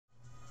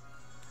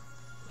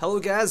Hello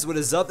guys, what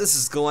is up? This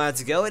is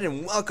Galactic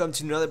and welcome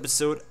to another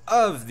episode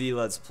of the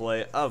Let's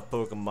Play of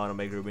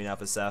Pokemon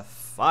Alpha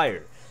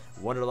Sapphire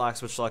Wonderlocke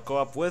Switchlocke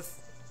co-op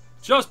with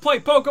Just Play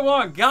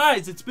Pokemon!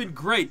 Guys, it's been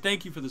great.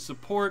 Thank you for the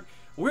support.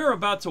 We're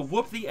about to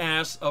whoop the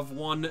ass of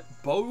one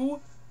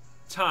bow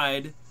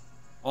tied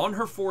on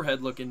her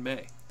forehead looking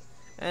May.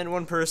 And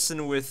one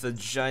person with a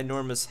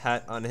ginormous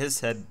hat on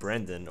his head,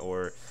 Brendan,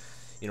 or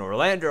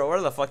Orlando, or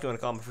whatever the fuck you want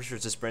to call him. I'm pretty sure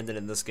it's just Brendan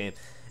in this game.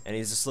 And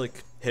he's just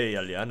like, hey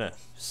Aliana,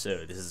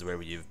 so this is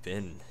where you've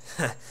been.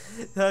 How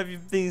have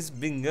things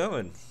been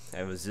going?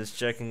 I was just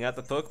checking out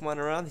the Pokemon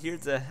around here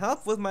to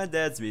help with my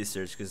dad's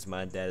research, because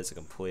my dad is a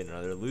complete and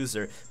utter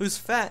loser who's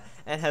fat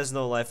and has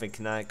no life and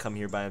cannot come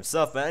here by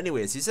himself. But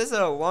anyways, he says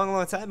that a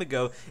long time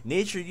ago,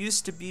 nature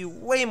used to be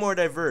way more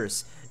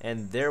diverse,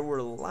 and there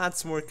were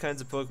lots more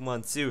kinds of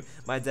Pokemon too.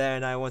 My dad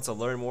and I want to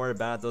learn more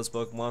about those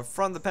Pokemon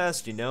from the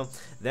past, you know?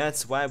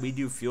 That's why we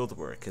do field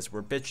work, because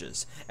we're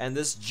bitches. And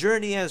this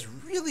journey has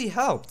really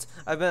helped.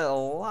 I've met a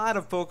lot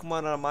of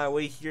Pokemon on my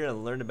way here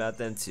and learned about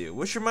them too.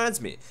 Which reminds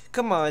me,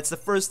 come on, it's the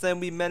first time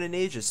we met in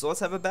ages, so let's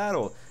have a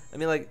battle. I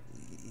mean, like,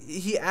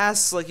 he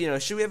asks, like,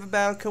 should we have a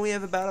battle? Can we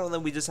have a battle? And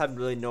then we just have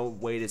really no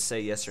way to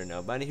say yes or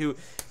no. But anywho,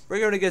 we're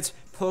going against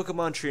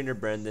Pokemon trainer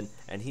Brendan,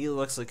 and he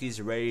looks like he's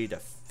ready to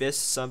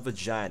fist some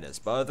vaginas.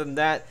 But other than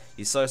that,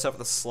 he starts off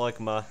with a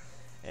Slugma,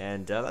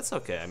 and that's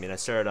okay. I mean, I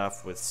started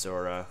off with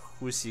Sora.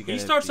 Who's he gonna He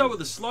starts be? out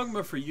with a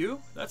Slugma for you?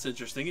 That's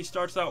interesting. She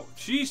starts out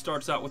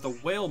with a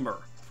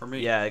Whalmer for me.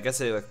 Yeah, I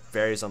guess it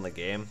varies on the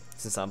game,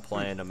 since I'm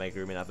playing Omega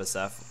Ruby and Alpha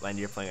Sapphire, and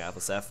you're playing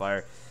Alpha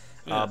Sapphire.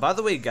 Yeah. By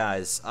the way,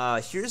 guys,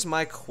 here's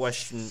my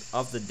question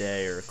of the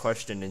day, or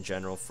question in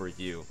general for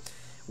you.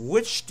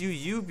 Which do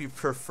you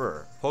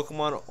prefer,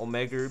 Pokemon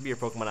Omega Ruby or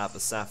Pokemon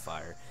Alpha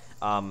Sapphire?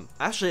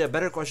 Actually, a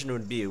better question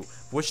would be,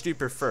 which do you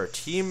prefer,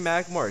 Team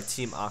Magma or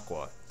Team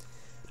Aqua?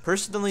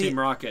 Personally, Team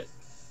Rocket.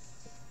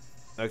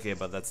 Okay,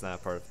 but that's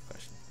not part of the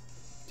question.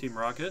 Team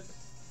Rocket?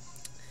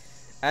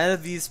 Out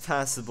of these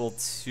possible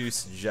two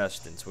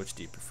suggestions, which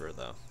do you prefer,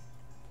 though?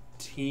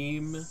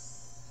 Team...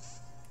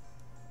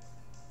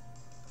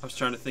 I was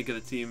trying to think of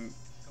the Team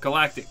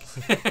Galactic.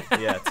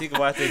 Yeah, Team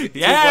Galactic.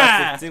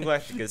 Yeah! Team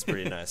Galactic is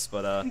pretty nice,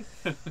 but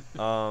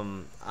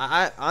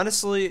I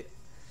honestly,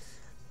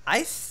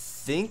 I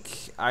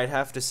think I'd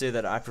have to say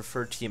that I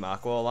prefer Team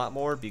Aqua a lot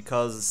more,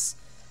 because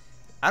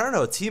I don't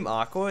know, Team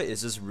Aqua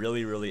is just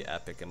really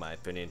epic in my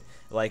opinion.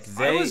 Like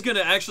I was gonna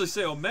actually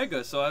say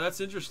Omega, so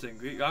that's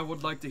interesting. I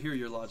would like to hear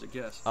your logic.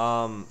 Yes.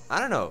 I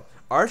don't know.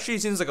 Archie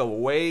seems like a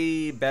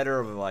way better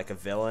of like a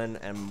villain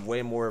and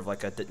way more of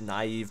like a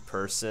naive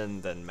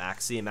person than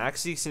Maxie.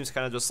 Maxie seems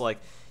kind of just like,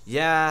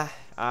 yeah,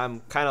 I'm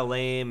kind of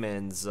lame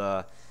and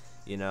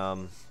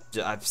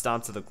I've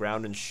stomped to the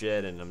ground and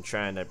shit, and I'm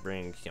trying to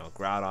bring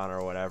Groudon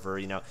or whatever.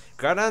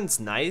 Groudon's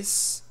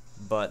nice,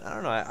 but I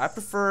don't know. I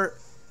prefer.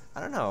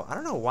 I don't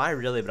know why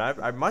really, but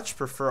I much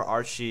prefer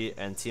Archie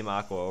and Team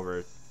Aqua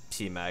over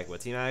Team Magma.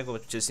 Team Magma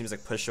just seems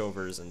like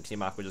pushovers, and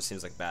Team Aqua just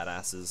seems like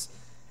badasses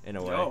in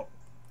a way. Yo.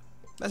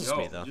 That's just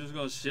me, though. You're just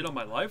gonna shit on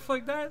my life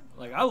like that?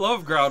 Like, I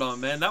love Groudon,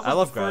 man. That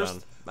was the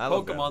first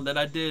Pokemon that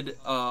I did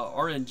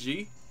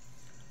RNG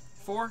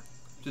for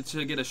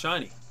to get a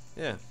shiny.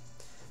 Yeah.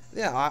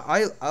 Yeah,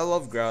 I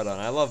love Groudon.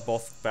 I love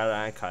both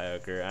Groudon and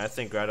Kyogre. And I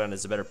think Groudon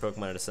is a better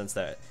Pokemon in the sense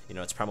that,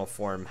 its primal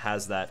form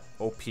has that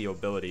OP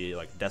ability,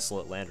 like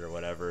Desolate Land or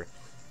whatever.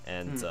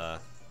 And,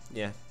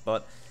 yeah.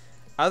 But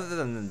other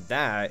than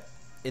that,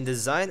 in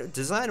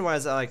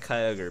design-wise, I like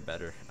Kyogre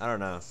better. I don't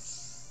know.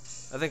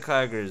 I think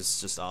Kyogre is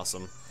just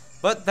awesome.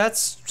 But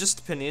that's just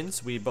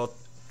opinions. We both,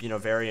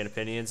 vary in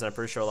opinions. And I'm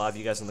pretty sure a lot of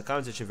you guys in the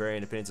comment section vary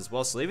in opinions as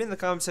well. So leave it in the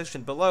comment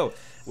section below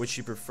which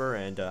you prefer.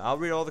 And I'll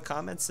read all the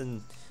comments,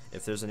 and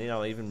if there's a need,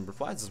 I'll even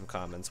reply to some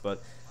comments.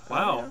 But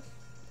wow,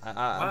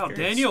 wow,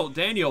 Daniel,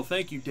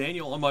 thank you,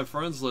 Daniel, on my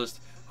friends list.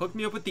 Hooked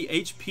me up with the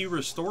HP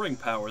restoring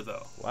power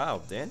though.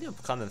 Wow, Daniel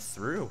coming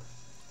through.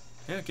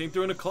 Yeah, came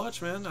through in a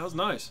clutch, man. That was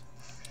nice.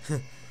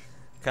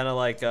 Kind of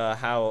like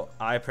how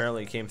I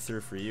apparently came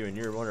through for you in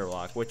your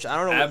Wonderlocke, which I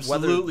don't know.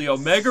 Absolutely,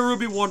 Omega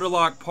Ruby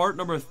Wonderlocke part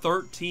number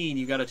 13.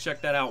 You got to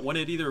check that out when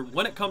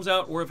it comes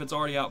out, or if it's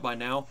already out by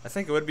now. I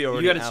think it would be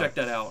already. You got to check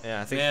that out.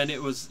 Yeah, I think. Man,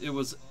 it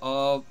was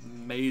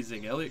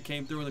amazing. Elliot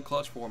came through in the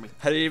clutch for me.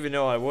 I didn't even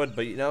know I would,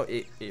 but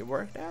it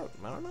worked out.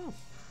 I don't know.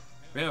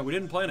 Yeah, we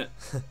didn't plan it.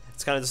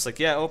 It's kind of just like,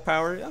 yeah,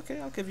 power.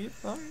 Okay, I'll give you.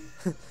 All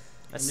right.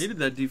 I needed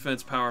that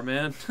defense power,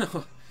 man.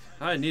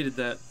 I needed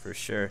that for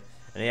sure.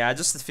 And yeah, I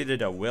just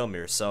defeated a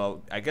Wilmir,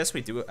 so I guess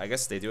they do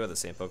have the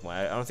same Pokemon.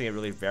 I don't think it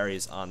really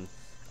varies on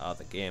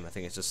the game. I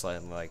think it's just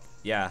like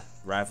yeah,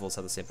 rivals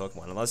have the same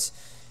Pokemon,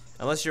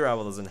 unless your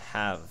rival doesn't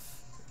have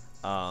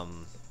a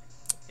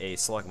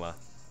Slugma.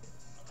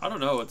 I don't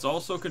know. It's all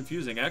so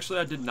confusing. Actually,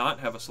 I did not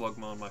have a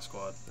Slugma on my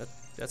squad.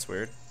 That's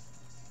weird.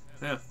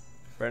 Yeah.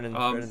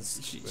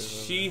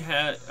 She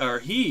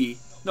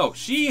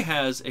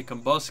has a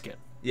Combuskin.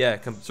 Yeah.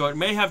 So it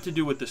may have to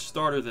do with the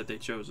starter that they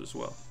chose as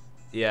well.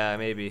 Yeah,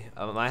 maybe.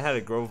 I had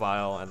a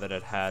Grovyle, and then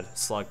it had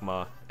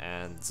Slugma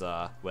and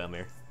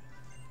Whalmer.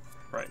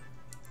 Right.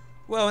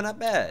 Well, not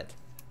bad.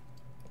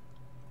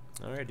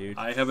 Alright, dude.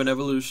 I have an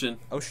evolution.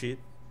 Oh, shit.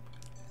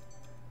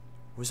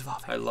 Who's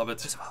evolving? I love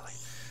it. Who's evolving?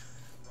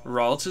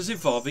 Ralts is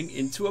evolving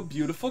into a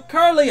beautiful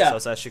Carlia. So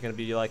it's actually going to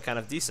be, like, kind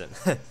of decent.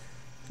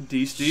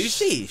 Deece.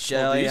 Sheesh,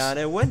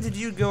 Eliana, when did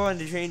you go on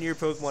to train your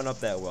Pokemon up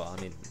that well? I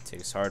mean, it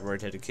takes hard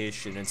work,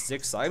 dedication, and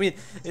sticks. I mean,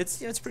 it's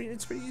pretty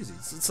easy.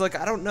 It's like,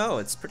 I don't know.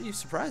 It's pretty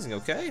surprising,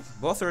 okay?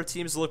 Both our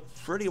teams look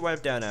pretty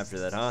wiped down after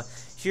that, huh?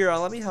 Here,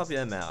 let me help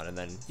him out, and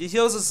then he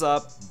heals us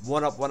up.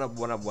 One up.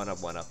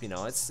 You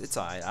know, it's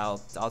alright. I'll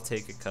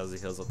take it because he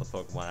heals up the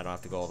Pokemon. I don't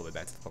have to go all the way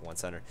back to the Pokemon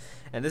Center.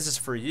 And this is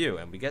for you,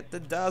 and we get the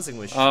dowsing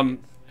machine.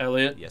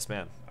 Elliot. Yes,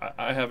 ma'am.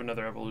 I have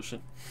another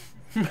evolution.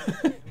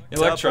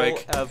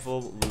 Electrike.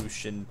 Double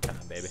evolution time,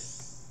 baby.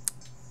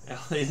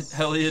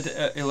 Elliot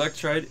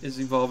Electrike is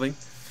evolving.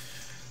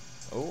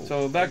 Oh.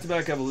 So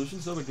back-to-back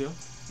evolutions, no big deal.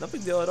 No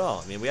big deal at all.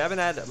 I mean, we haven't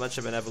had much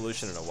of an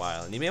evolution in a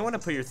while, and you may want to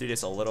put your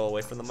 3DS a little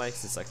away from the mic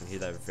since I can hear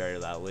that very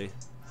loudly.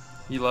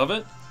 You love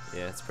it?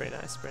 Yeah, it's pretty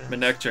nice. Pretty nice.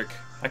 Manectric.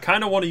 I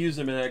kind of want to use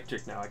a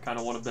Manectric now. I kind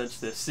of want to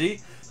bench this. See?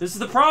 This is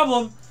the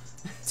problem.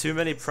 Too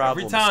many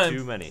problems. Every time.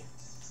 Too many.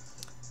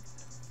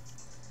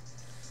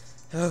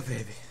 Oh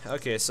baby.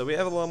 Okay, so we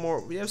have a little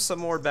more. We have some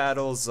more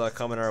battles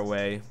coming our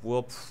way.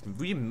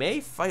 We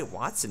may fight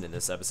Watson in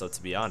this episode.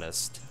 To be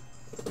honest,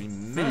 we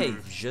may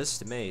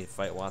just may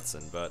fight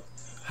Watson, but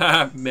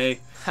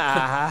may.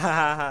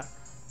 Ha.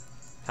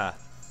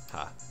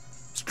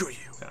 Screw you.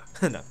 No,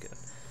 I'm kidding.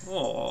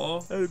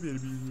 Aww.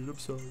 I'm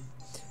sorry.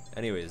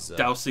 Anyways,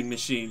 dowsing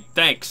machine.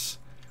 Thanks.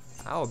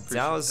 I'll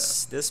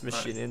douse this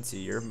machine into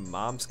your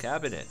mom's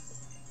cabinet.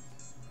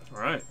 All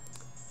right.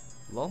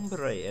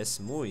 Lombre es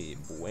muy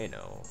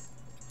bueno.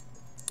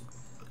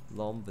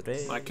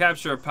 Lombre. My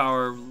capture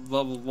power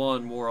level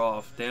 1 wore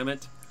off. Damn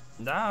it.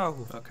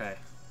 No. Okay.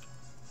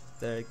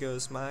 There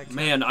goes my.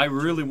 Man, I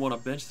really want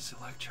to bench this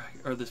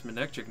Electric or this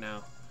Manectric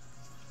now.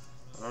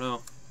 I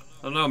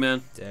don't know,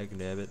 man.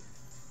 Dagnabbit.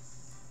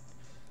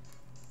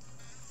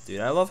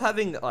 Dude, I love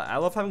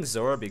having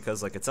Zora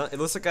because like it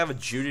looks like I have a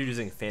Geodude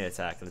using Feint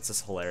Attack and it's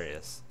just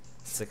hilarious.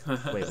 It's like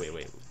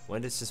wait.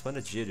 When did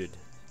Geodude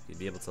you'd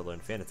be able to learn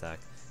Feint Attack?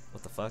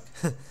 What the fuck?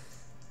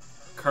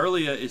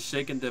 Carlia is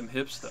shaking them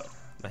hips though.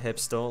 My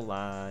hips don't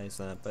lie.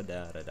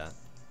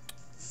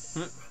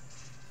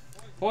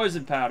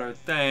 Poison powder,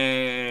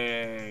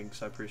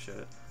 thanks. I appreciate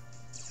it.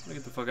 Let me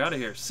get the fuck out of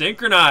here.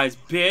 Synchronize,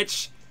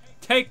 bitch.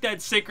 Take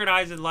that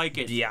synchronize and like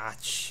it.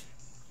 Biatch.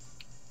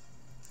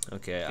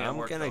 Okay, I'm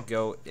gonna though.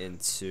 go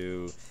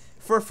into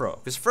Furfrou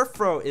because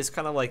Furfrou is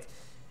kind of like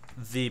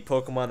the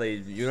Pokemon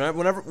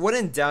that when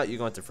in doubt you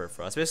go into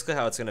Furfrou. That's basically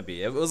how it's gonna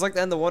be. It was like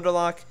the end of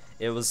Wonderlocke.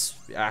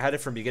 I had it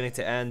from beginning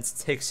to end.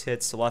 Takes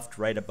hits left,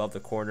 right, above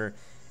the corner,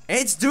 and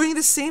it's doing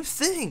the same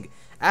thing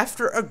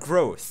after a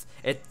growth.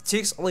 It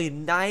takes only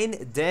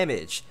 9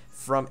 damage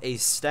from a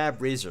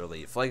stab razor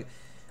leaf. Like,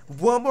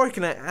 what more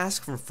can I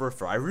ask from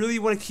Furfrou? I really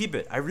want to keep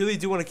it. I really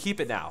do want to keep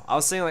it now. I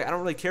was saying like I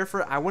don't really care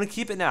for it. I want to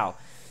keep it now.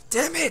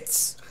 Damn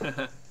it!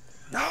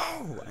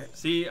 No.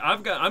 See,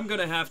 I'm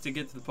gonna have to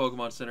get to the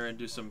Pokemon Center and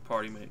do some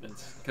party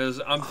maintenance because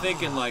I'm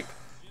thinking like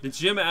the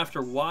gym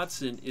after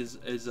Watson is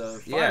a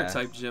fire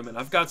type gym, and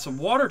I've got some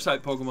water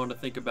type Pokemon to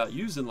think about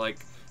using like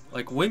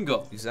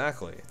Wingo.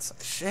 Exactly. It's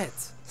like shit.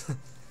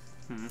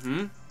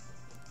 I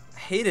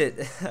hate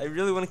it. I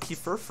really want to keep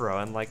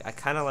Furfrou, and like I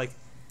kind of like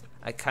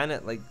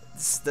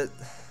that.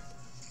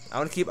 I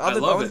want to keep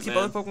other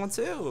Pokemon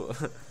too.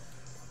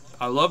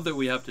 I love that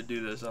we have to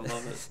do this. I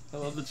love it. I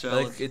love the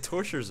challenge. Like, it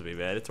tortures me,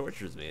 man. It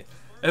tortures me.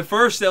 At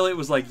first, Elliot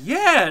was like,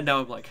 yeah. Now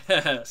I'm like,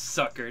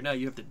 sucker. Now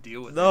you have to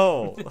deal with it.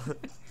 No.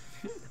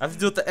 I have to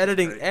deal with the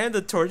editing and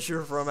the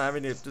torture from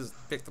having to just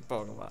pick the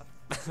Pokemon.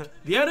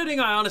 The editing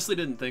I honestly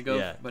didn't think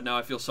of, but now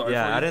I feel sorry for you.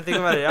 Yeah, I didn't think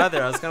about it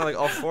either. I was kind of like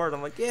all for it.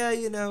 I'm like, yeah,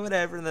 you know,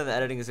 whatever. And then the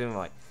editing is even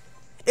like,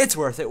 it's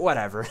worth it,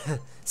 whatever.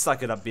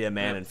 Suck it up, be a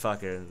man, and fuck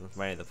her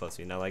right in the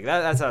pussy. You know, like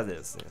that's how it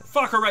is. You know?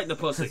 Fuck her right in the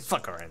pussy.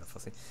 Fuck her right in the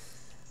pussy.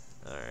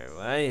 Alright,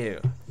 what are you?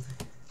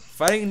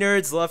 Fighting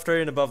nerds left,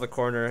 right, and above the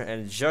corner,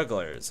 and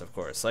jugglers, of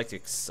course.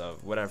 Psychics,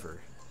 whatever.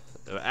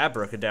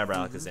 Abracadabra,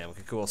 Alakazam.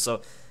 Okay, cool.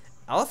 So,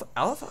 I love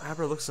how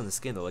Abra looks on the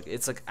skin, though. Like,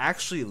 it's like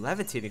actually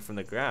levitating from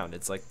the ground.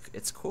 It's like,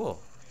 it's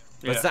cool.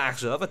 But it's not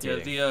actually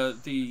levitating. Yeah,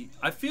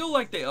 I feel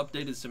like they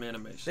updated some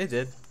animation. They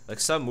did.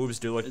 Like, some moves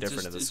do look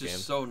different in this game. It's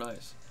just so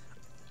nice.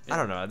 I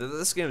don't know.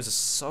 This game is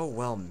just so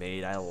well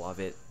made. I love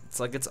it. It's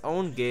like its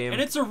own game,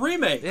 and it's a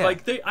remake. Yeah.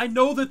 Like I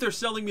know that they're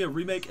selling me a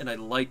remake, and I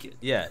like it.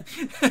 Yeah,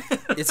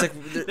 it's like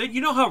you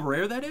know how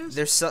rare that is.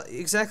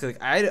 Exactly.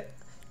 Like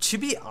to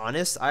be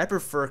honest, I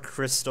prefer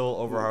Crystal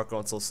over Heart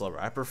Gold and Soul Silver.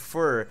 I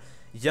prefer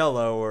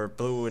Yellow or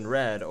Blue and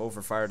Red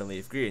over Fire and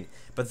Leaf Green.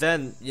 But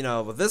then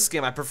with this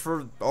game, I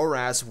prefer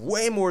ORAS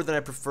way more than I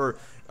prefer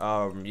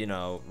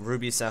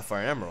Ruby,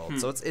 Sapphire, and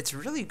Emerald. So it's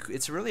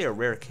really a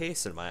rare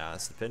case in my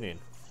honest opinion.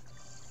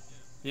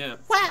 Yeah.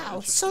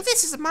 Wow, so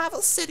this is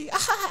Marvel City.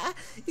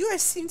 You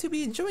guys seem to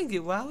be enjoying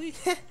it, Wally.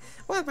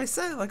 Why am I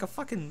sounding like a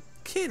fucking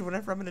kid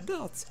whenever I'm an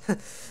adult?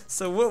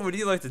 So what would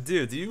you like to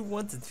do? Do you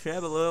want to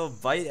have a little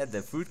bite at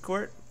the food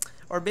court?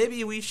 Or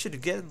maybe we should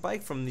get a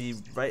bike from the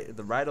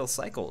Rydell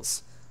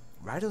Cycles.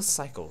 Rydell's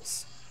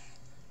Cycles.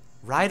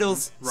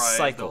 Rydell's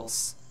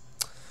Cycles.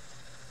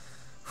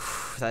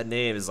 That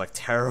name is like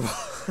terrible.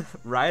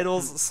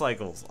 Rydell's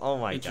Cycles. Oh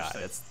my god.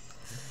 It's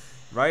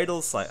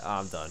Rydell's Cycles. Oh,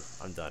 I'm done.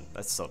 I'm done.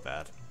 That's so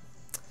bad.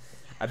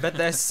 I bet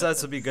that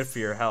sets will be good for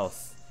your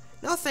health.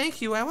 No,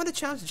 thank you. I want to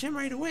challenge the gym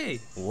right away.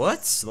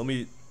 What? Let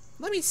me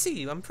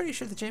see. I'm pretty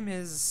sure the gym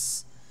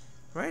is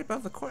right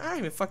above the corner. I don't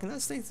even fucking know.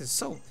 This thing is it's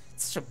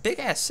such a big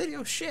ass city.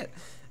 Oh shit.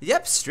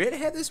 Yep, straight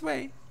ahead this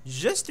way.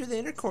 Just through the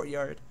inner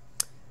courtyard.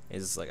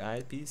 It's like,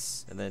 alright,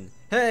 peace. And then,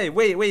 hey,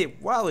 wait,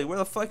 Wally, where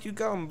the fuck you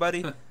going,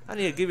 buddy? I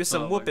need to give you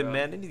some whooping,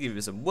 man. I need to give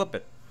you some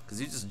whooping.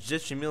 Because you just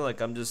jitching me like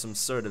I'm just some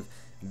sort of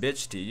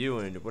bitch to you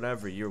and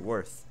whatever you're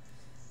worth.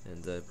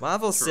 And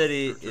Marvel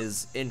City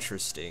is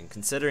interesting,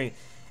 considering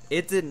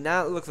it did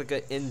not look like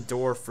an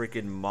indoor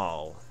freaking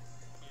mall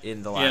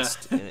in the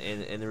last,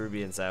 in the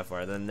Ruby and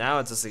Sapphire. Then now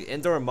it's just like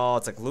indoor mall.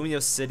 It's like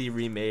Lumio City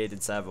remade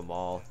inside of a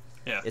mall.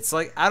 Yeah. It's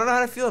like, I don't know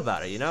how to feel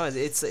about it, you know?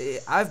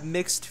 I've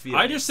mixed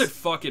feelings. I just said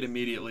fuck it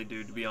immediately,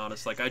 dude, to be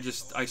honest. Like, I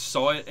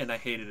saw it and I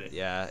hated it.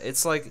 Yeah,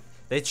 it's like,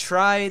 they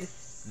tried,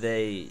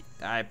 I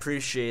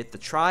appreciate the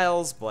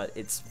trials, but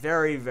it's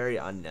very, very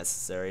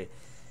unnecessary.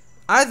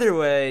 Either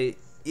way,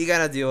 you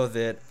gotta deal with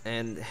it,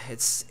 and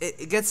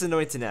it gets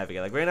annoying to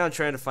navigate. Like, right now I'm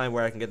trying to find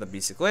where I can get the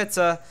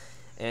bicicleta,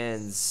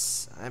 and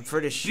I'm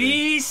pretty sure...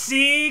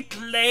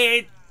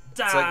 Bicicleta! It's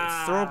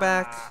like,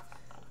 throwback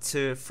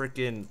to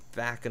freaking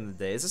back in the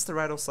day. Is this the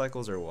Rydell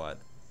Cycles or what?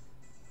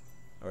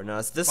 Or no,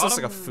 this looks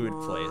like a food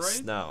place.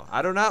 Right? No,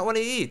 I do not want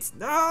to eat.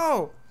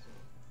 No!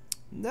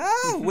 No!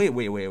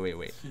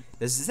 Wait.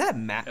 Is that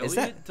Max?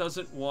 Elliot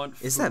doesn't want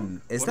food. Is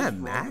that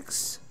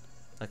Max?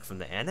 Like from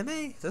the anime?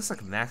 It looks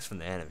like Max from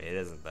the anime. It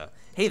isn't though.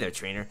 Hey there,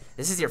 trainer.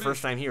 This is your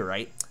first time here,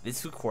 right?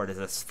 This food court is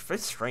a bit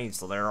strange,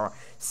 so there are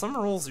some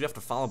rules you have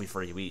to follow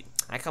before you eat.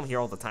 I come here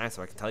all the time,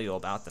 so I can tell you all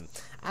about them.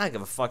 I don't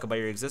give a fuck about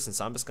your existence,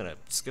 so I'm just gonna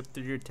skip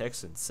through your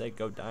text and say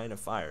go die in a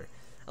fire.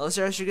 Unless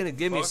you're actually gonna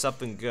give me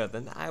something good,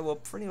 then I will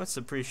pretty much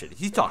appreciate it.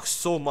 He talks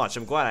so much.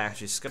 I'm glad I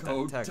actually skipped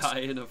that text. Go die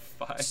in a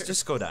fire.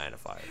 Just go die in a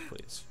fire,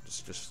 please.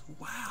 Just.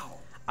 Wow.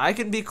 I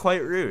can be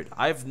quite rude.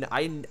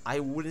 I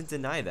wouldn't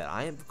deny that.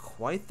 I am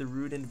quite the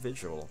rude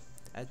individual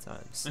at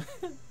times.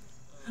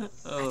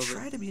 I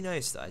try to be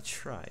nice though. I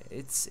try.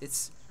 Here's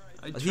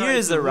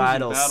the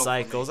Rydell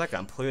Cycles. I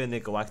completely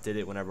neglected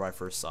it whenever I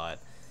first saw it.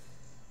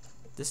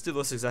 This dude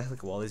looks exactly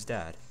like Wally's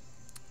dad.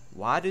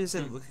 Why does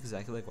it look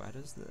exactly like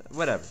Wally's dad?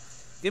 Whatever.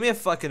 Give me a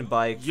fucking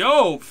bike.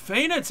 Yo,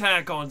 Feint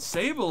Attack on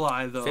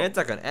Sableye though. Feint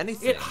Attack on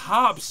anything. It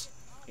hops.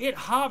 It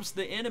hops.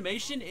 The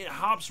animation, it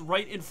hops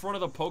right in front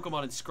of the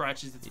Pokemon and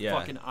scratches its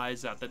fucking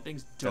eyes out. That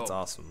thing's dope. That's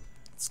awesome.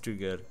 It's too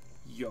good.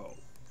 Yo.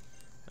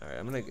 Alright,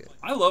 I'm gonna get...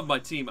 I love my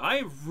team.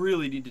 I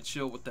really need to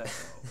chill with that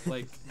though.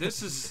 Like,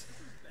 this is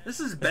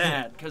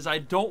bad, because I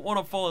don't want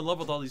to fall in love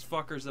with all these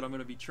fuckers that I'm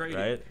gonna be trading.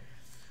 Right?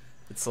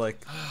 It's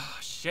like...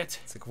 shit.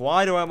 It's like,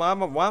 why am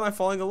I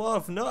falling in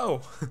love?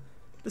 No.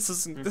 This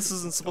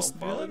isn't supposed to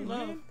be in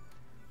love.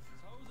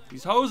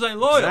 These hoes ain't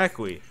loyal.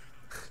 Exactly.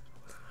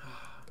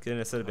 Couldn't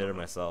have said it better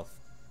myself.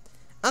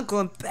 Uncle,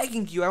 I'm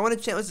begging you. I want to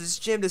challenge this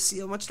gym to see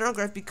how much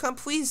stronger I've become.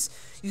 Please,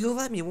 you'll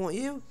let me, won't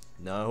you?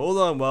 No, hold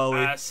on,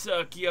 Wally. I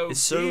suck your It's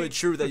certainly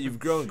true that you've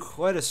grown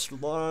quite a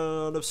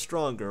lot of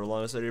stronger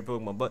alongside your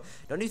Pokemon, but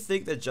don't you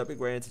think that jumping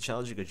right into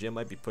challenging a gym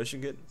might be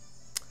pushing it?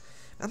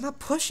 I'm not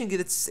pushing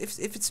it.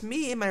 If it's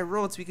me in my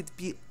roads, we could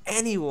beat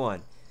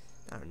anyone.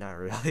 Not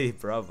really,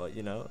 bro, but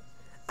you know.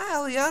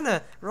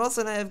 Aliana,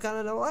 Rosa and I have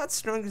gotten a lot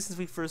stronger since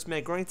we first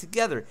met, growing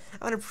together.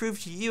 I want to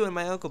prove to you and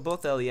my uncle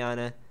both,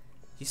 Aliana.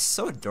 He's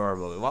so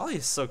adorable.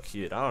 Wally's so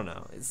cute. I don't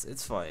know.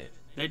 It's funny.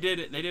 They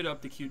did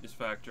up the cuteness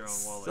factor on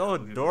Wally. So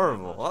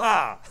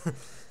adorable.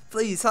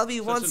 Please help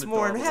me once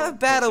more and have a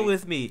battle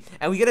with me.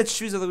 And we gotta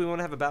choose whether we want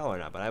to have a battle or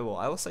not. But I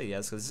will say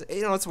yes, because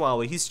you know it's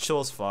Wally. He's chill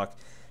as fuck,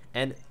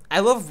 and I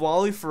love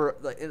Wally for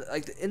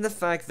like in the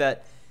fact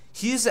that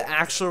he's the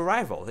actual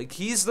rival. Like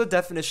he's the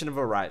definition of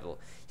a rival.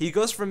 He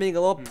goes from being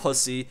a little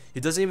pussy who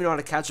doesn't even know how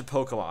to catch a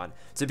Pokemon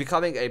to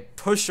becoming a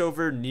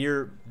pushover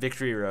near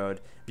Victory Road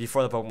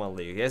before the Pokemon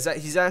League.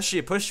 He's actually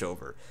a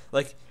pushover.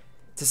 Like,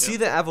 to see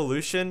the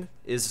evolution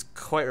is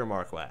quite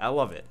remarkable. I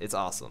love it. It's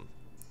awesome.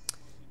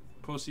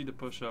 Pussy to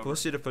pushover.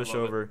 Pussy to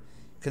pushover.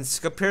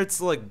 Compared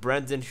to like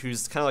Brendan,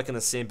 who's kind of like in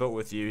the same boat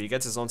with you. He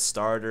gets his own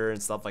starter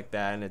and stuff like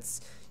that, and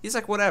he's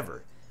like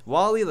whatever.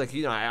 Wally, like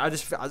you know, I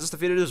just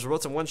defeated his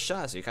roads in one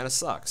shot, so he kind of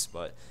sucks,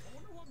 but.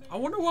 I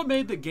wonder what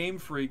made the Game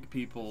Freak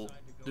people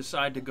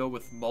decide to go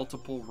with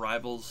multiple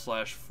rivals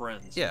 /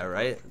 friends. Yeah,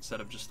 right. Instead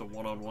of just the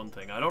one-on-one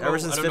thing. I don't know. Ever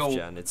since 5th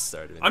gen, it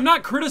started. I'm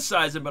not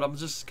criticizing, but I'm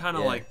just kind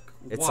of like,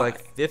 why? It's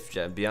like 5th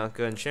gen,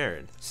 Bianca and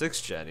Sharon.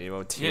 6th gen, you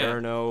know,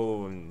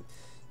 Tierno and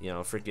you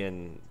know,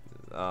 freaking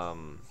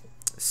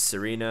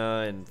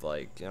Serena and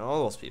like you know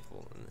all those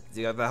people.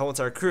 You got that whole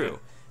entire crew.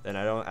 Then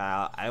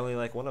I only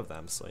like one of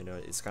them, so you know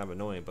it's kind of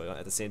annoying. But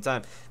at the same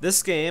time,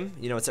 this game,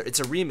 you know, it's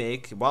a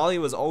remake. Wally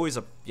was always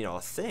a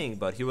thing,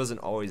 but he wasn't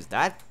always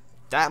that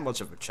much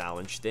of a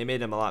challenge. They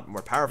made him a lot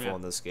more powerful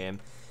in this game.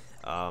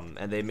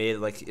 And they made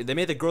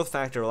the growth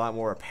factor a lot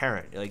more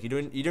apparent. Like you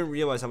didn't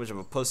realize how much of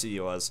a pussy he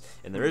was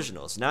in the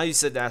originals. Now you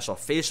see the actual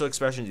facial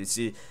expressions. You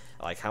see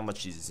like how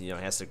much he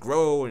has to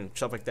grow and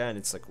stuff like that. And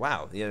it's like,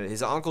 wow,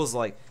 his uncle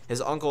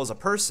is a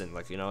person.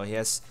 Like he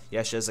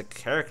actually has a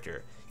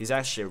character. He's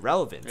actually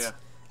relevant. Yeah.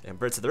 And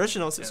compared to the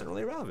originals, it's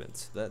really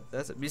relevant.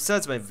 That's it.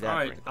 Besides my All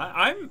right,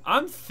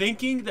 I'm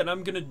thinking that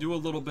I'm gonna do a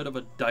little bit of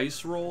a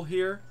dice roll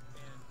here,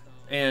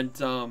 and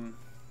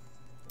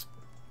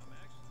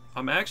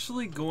I'm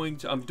actually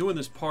I'm doing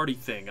this party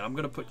thing. I'm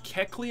gonna put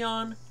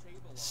Kecleon,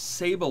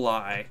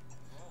 Sableye,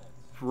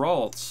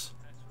 Ralts,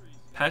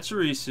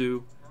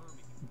 Pachirisu,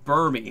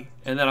 Burmy,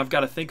 and then I've got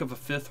to think of a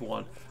fifth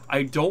one.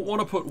 I don't want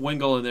to put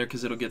Wingull in there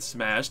because it'll get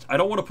smashed. I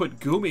don't want to put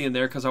Goomy in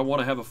there because I want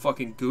to have a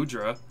fucking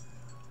Goodra.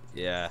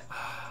 Yeah.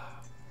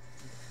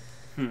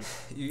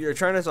 You're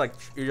trying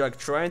to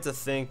trying to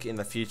think in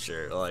the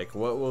future, like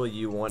what will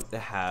you want to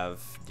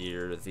have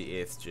near the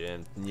 8th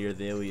gym, near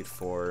the Elite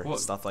Four,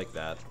 stuff like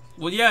that.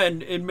 Well, yeah,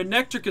 and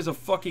Manectric is a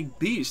fucking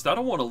beast. I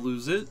don't want to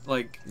lose it.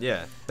 Like,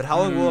 yeah, but how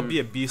long will it be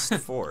a beast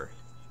for?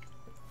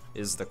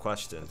 Is the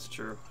question. That's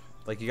true.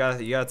 Like you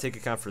gotta take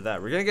account for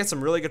that. We're gonna get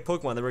some really good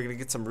Pokemon, then we're gonna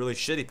get some really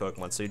shitty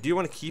Pokemon. So you do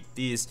want to keep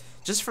these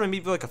just for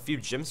maybe like a few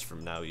gyms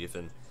from now,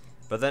 even.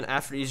 But then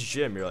after each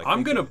gym, you're like,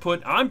 I'm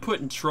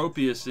putting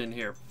Tropius in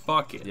here.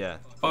 Fuck it. Yeah.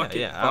 Fuck it.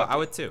 Yeah. I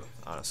would too,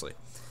 honestly.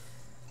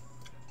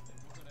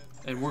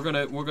 And we're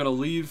gonna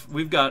leave.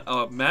 We've got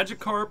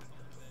Magikarp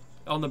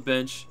on the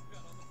bench.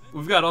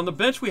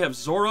 We have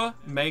Zora,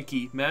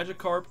 Mankey,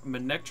 Magikarp,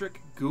 Manectric,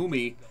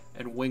 Goomy,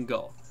 and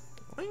Wingull.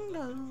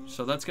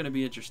 So that's gonna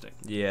be interesting.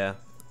 Yeah.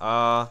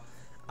 I'm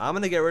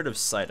gonna get rid of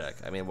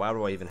Psyduck. I mean, why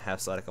do I even have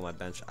Psyduck on my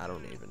bench? I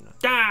don't even know.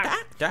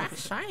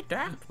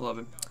 Psyduck. Love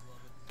him.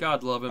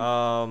 God love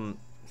him.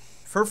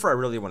 Furfur I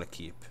really want to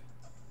keep.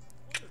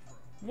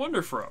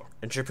 Wonderfro.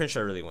 And Trapinch I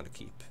really want to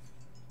keep.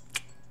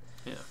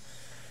 Yeah.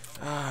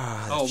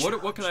 Oh,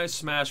 what can I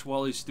smash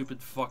Wally's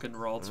stupid fucking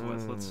Ralts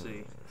with? Let's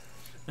see.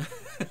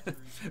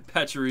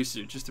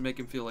 Pachirisu, just to make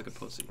him feel like a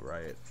pussy.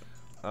 Right.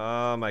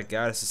 Oh my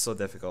god, this is so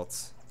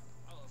difficult.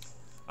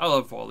 I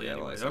love Wally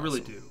anyway. I really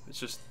do. It's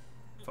just,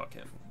 fuck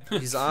him.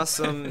 He's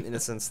awesome in the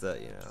sense that,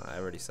 I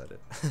already said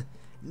it.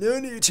 No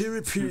need to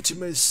repeat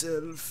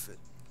myself.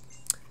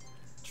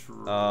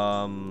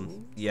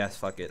 True. Yes,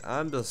 fuck it.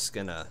 I'm just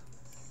gonna...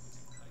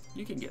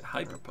 You can get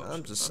hyper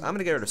potions. I'm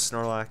gonna get rid of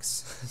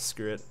Snorlax.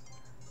 Screw it.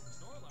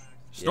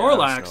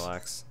 Snorlax? Yeah,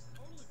 Snorlax.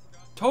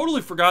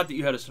 Totally forgot that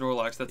you had a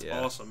Snorlax. That's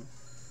awesome.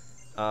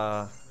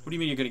 What do you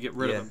mean you're gonna get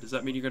rid of him? Does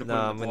that mean you're gonna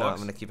put him in the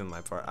box? I'm gonna keep him in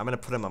my party. I'm gonna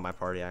put him on my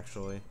party,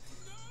 actually.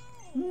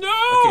 No!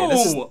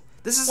 Okay,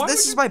 this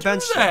is my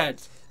bench.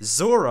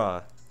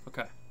 Zora.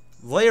 Okay.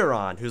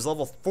 Layeron, who's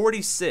level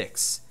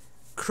 46.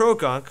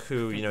 Krogunk,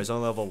 who, is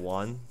only level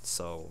 1,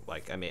 so,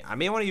 like, I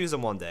may want to use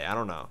him one day, I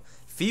don't know.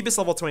 Phoebus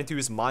level 22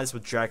 is minus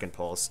with Dragon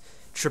Pulse.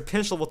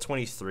 Trapinch level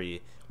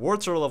 23.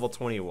 Wartortle level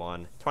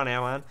 21.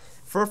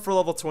 Furfur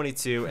level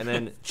 22, and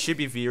then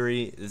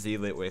Chibiviri, the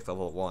Litwick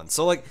level 1.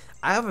 So, like,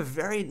 I have a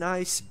very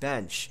nice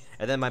bench,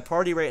 and then my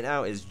party right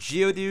now is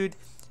Geodude,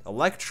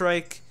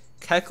 Electrike,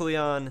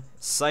 Kecleon,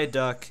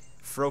 Psyduck,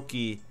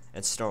 Froakie,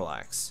 and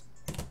Snorlax.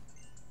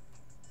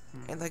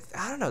 And like,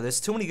 I don't know,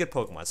 there's too many good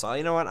Pokemon. So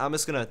you know what? I'm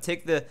just gonna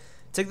take the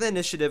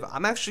initiative.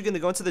 I'm actually gonna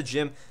go into the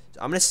gym.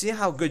 I'm gonna see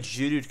how good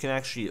Geodude can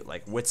actually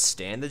like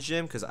withstand the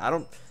gym, because I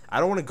don't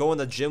want to go in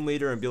the gym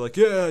leader and be like,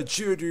 yeah,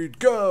 Geodude,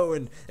 go,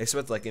 and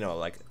expect like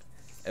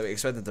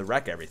expect it to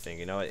wreck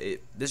everything.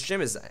 This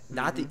gym is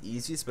not the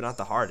easiest, but not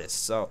the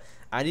hardest. So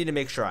I need to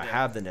make sure I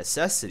have the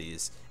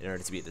necessities in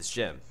order to beat this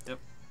gym. Yep.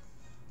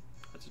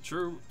 That's a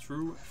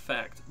true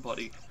fact,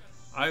 buddy.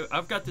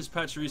 I've got this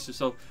Pachirisu,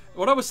 so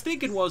what I was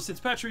thinking was, since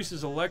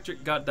Pachirisu's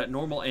electric got that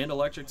normal and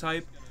electric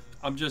type,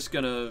 I'm just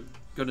gonna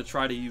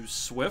try to use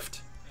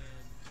Swift,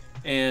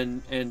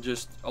 and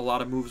just a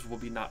lot of moves will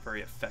be not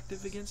very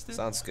effective against it.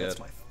 Sounds good. That's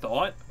my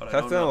thought, but I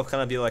don't know. Will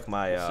kind of be like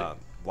my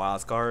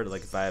wild card.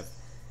 Like if I have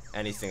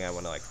anything I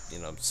want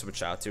to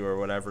switch out to or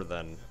whatever,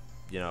 then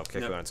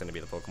Kecleon's gonna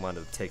be the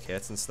Pokemon to take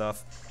hits and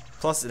stuff.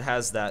 Plus it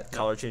has that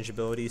color change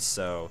ability,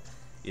 so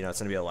it's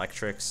gonna be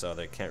electric, so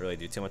they can't really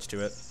do too much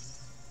to it.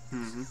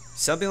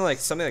 Something like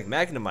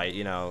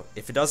Magnemite,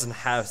 if it doesn't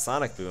have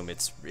Sonic Boom,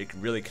 it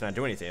really cannot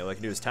do anything. All it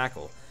can do is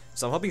tackle.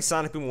 So I'm hoping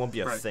Sonic Boom won't be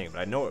a thing, but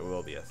I know it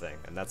will be a thing,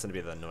 and that's gonna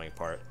be the annoying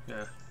part.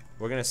 Yeah.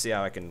 We're gonna see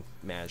how I can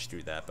manage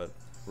through that, but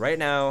right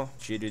now,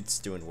 Geodude's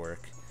doing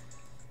work.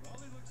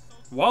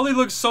 Wally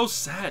looks so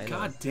sad.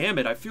 God damn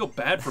it! I feel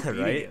bad for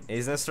beating him.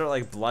 He's gonna start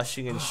like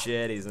blushing and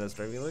shit. He's gonna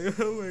start being like,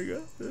 oh my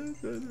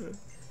god.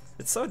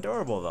 It's so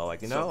adorable though,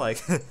 like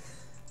like.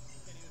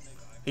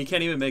 He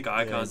can't even make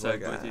eye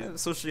contact with you.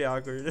 Socially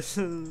awkward.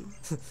 Could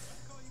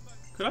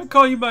I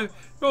call you my...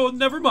 Oh,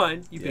 never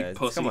mind, you big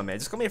pussy. Come on, man.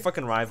 Just call me a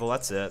fucking rival.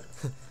 That's it.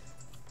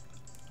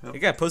 You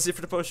got pussy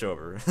for the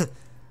pushover.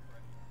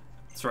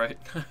 That's right.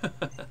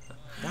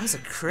 That was a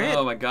crit.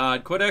 Oh, my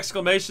God. Quit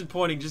exclamation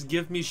pointing. Just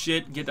give me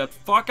shit. Get the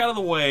fuck out of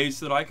the way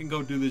so that I can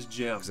go do this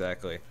gym.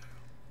 Exactly.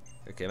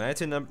 Okay,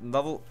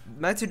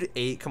 magnitude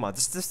 8. Come on,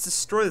 just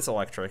destroy this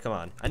Electrode. Come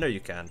on, I know you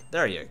can.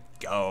 There you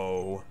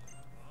go.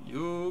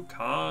 You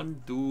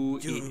can do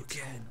it. You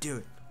can do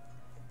it.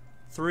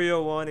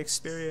 301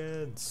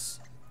 experience.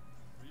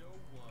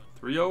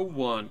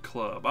 301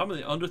 club. I'm in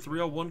the under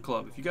 301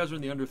 club. If you guys are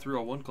in the under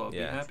 301 club, be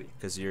happy.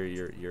 Because you're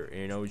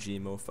an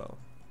OG mofo.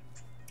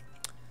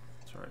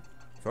 That's right.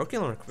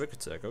 Pokemon Quick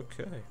Attack.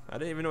 Okay, I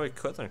didn't even know I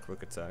could learn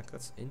Quick Attack.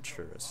 That's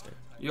interesting.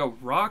 Yo,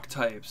 rock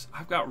types.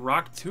 I've got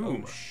Rock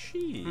Tomb. Oh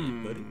shit,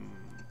 buddy.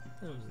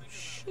 Oh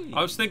shit.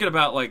 I was thinking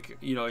about like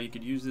you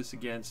could use this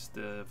against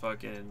the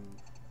fucking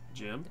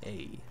gym.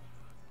 Hey.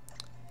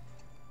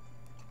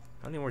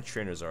 How many more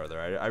trainers are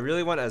there? I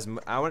really want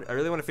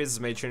to face as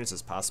many trainers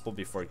as possible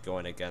before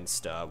going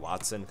against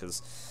Watson,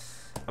 because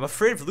I'm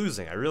afraid of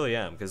losing. I really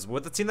am, because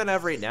with the team that I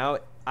have right now,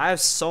 I have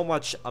so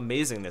much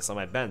amazingness on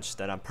my bench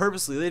that I'm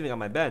purposely leaving on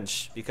my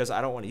bench because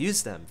I don't want to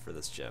use them for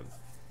this gym.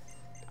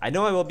 I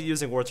know I will be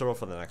using Wartortle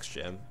for the next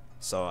gym,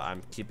 so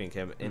I'm keeping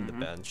him in the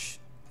bench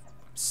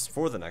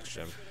for the next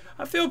gym.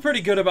 I feel pretty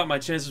good about my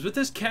chances with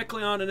this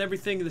Kecleon and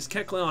everything. This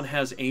Kecleon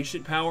has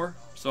ancient power,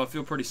 so I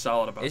feel pretty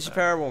solid about Ancient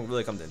that. power won't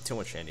really come in too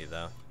much handy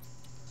though.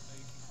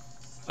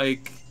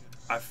 Like,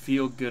 I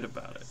feel good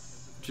about it.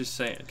 Just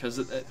saying, because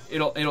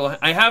it'll.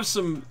 I have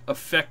some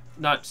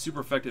not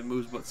super effective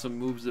moves, but some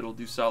moves that'll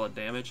do solid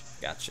damage.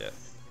 Gotcha.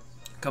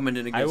 Coming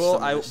in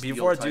against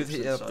before I do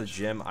hit up the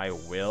gym, I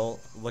will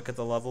look at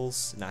the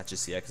levels, not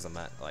just yet, because I'm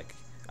not like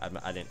I'm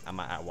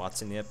not at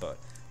Watson yet, but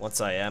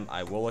once I am,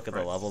 I will look at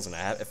the levels, and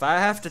if I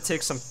have to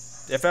take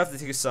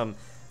some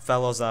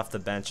fellows off the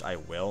bench, I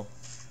will.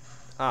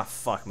 Ah,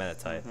 fuck,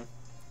 Meditite.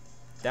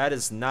 That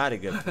is not a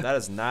good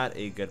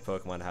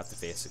Pokemon to have to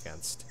face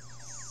against.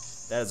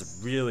 That is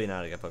really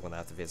not a good Pokemon to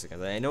have to face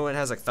against. I know it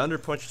has like Thunder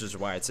Punch, which is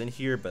why it's in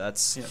here, but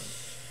that's.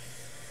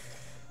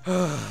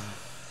 Yeah.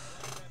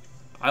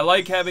 I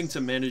like having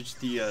to manage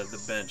the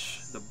bench,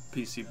 the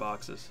PC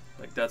boxes.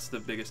 Like, that's the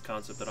biggest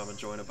concept that I'm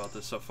enjoying about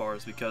this so far,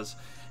 is because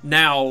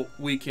now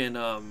we can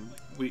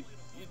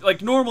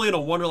like normally in a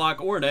Wonderlocke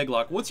or an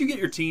Egglock, once you get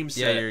your team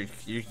set,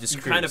 you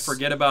kind of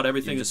forget about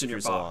everything that's in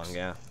your box. Along,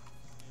 yeah.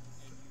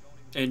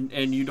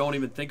 And you don't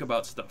even think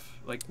about stuff.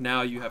 Like,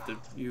 now you have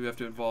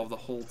to involve the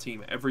whole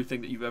team,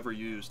 everything that you've ever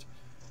used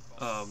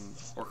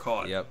or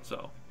caught. Yep.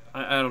 So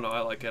I don't know,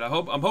 I like it.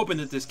 I'm hoping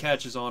that this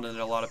catches on and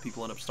that a lot of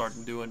people end up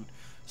starting doing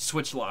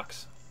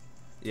Switchlocks.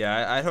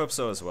 Yeah, I hope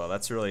so as well.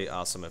 That's really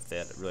awesome if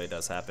that really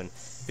does happen.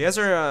 If you guys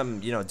are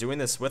doing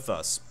this with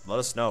us, let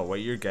us know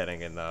what you're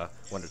getting in the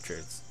Wonder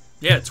Trades.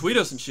 Yeah, tweet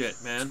us and shit,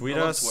 man. Tweet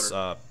us,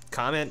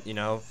 comment.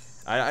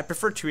 I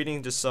prefer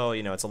tweeting just so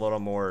it's a little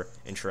more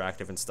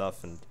interactive and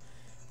stuff. And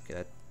okay,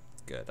 that's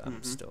good.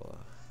 I'm still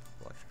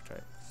electric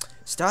type.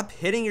 Stop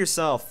hitting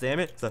yourself, damn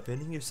it! Stop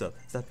hitting yourself.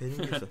 Stop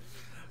hitting yourself.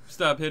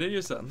 Stop hitting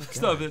yourself. Oh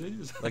Stop hitting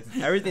yourself. Like,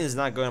 everything is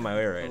not going my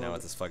way right now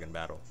with this fucking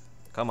battle.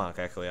 Come on,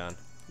 Kecleon.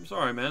 I'm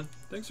sorry, man.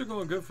 Things are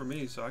going good for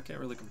me, so I can't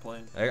really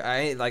complain.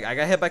 I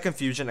got hit by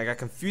Confusion. I got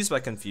confused by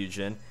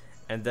Confusion,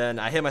 and then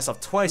I hit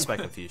myself twice by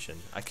Confusion.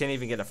 I can't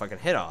even get a fucking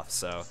hit off,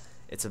 so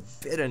it's a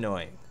bit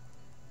annoying.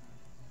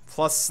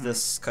 Plus,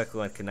 this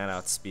Kecleon cannot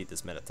outspeed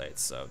this Meditite,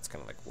 so it's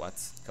kind of like, what?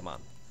 Come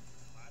on.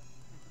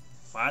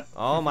 What?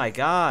 Oh my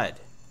god.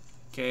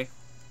 Okay.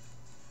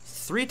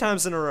 3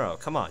 times in a row.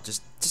 Come on,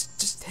 just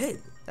hit.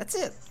 That's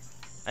it.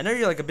 I know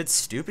you're like a bit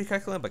stupid,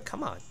 Kecleon, but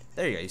come on.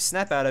 There you go. You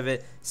snap out of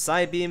it.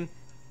 Side beam.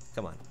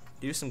 Come on.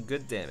 Do some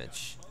good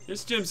damage.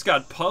 This gym's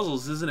got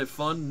puzzles. Isn't it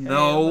fun?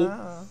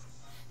 No.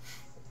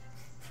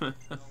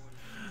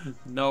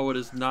 No, it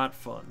is not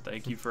fun.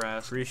 Thank you for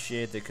asking.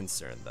 Appreciate the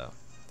concern, though.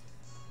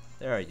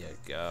 There you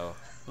go.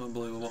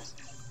 Unbelievable.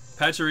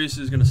 Pachirisu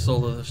is going to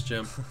solo this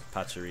gym.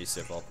 Pachirisu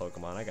of all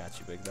Pokemon. I got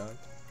you, big dog.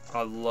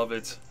 I love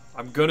it.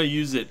 I'm going to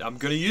use it. I'm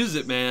going to use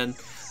it, man.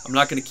 I'm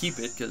not going to keep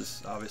it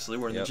because, obviously,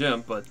 we're in the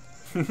gym, but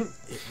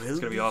it's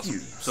going to be awesome.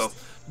 So,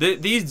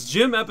 these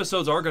gym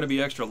episodes are going to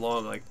be extra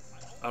long. Like,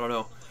 I don't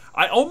know.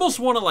 I almost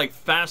want to like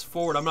fast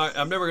forward.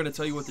 I'm never going to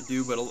tell you what to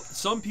do, but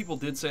some people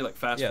did say like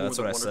fast forward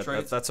the Wonder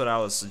Trades. That's what I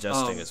was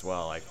suggesting as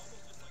well. Like,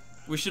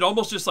 we should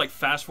almost just like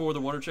fast forward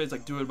the Wonder Trades,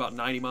 like do it about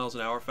 90 miles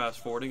an hour fast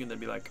forwarding, and then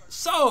be like,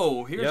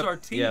 so here's our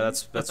team. Yeah,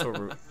 that's what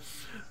we're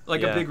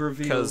like a big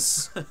reveal.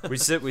 Because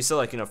we still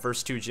like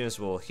first 2 gyms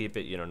will keep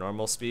it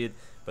normal speed,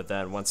 but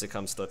then once it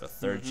comes to like the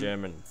 3rd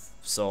gym and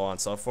so on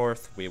and so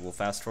forth, we will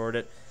fast forward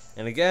it.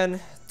 And again,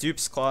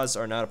 dupes claws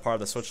are not a part of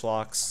the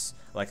Switchlocks.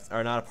 Like,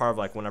 are not a part of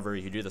like whenever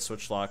you do the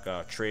Switchlock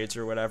trades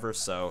or whatever.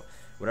 So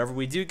whatever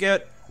we do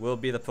get will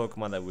be the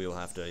Pokemon that we will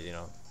have to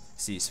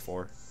cease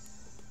for.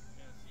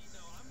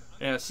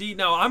 Yeah. See,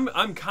 now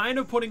I'm kind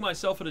of putting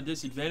myself at a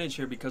disadvantage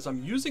here because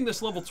I'm using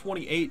this level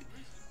 28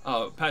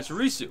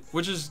 Pachirisu,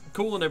 which is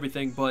cool and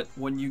everything. But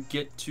when you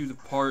get to the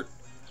part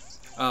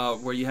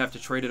where you have to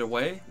trade it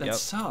away, that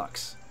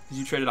sucks because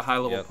you traded a high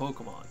level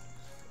Pokemon.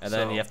 And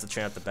then you have to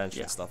train out the bench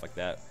and stuff like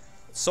that.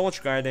 So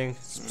much grinding,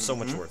 so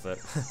much worth it.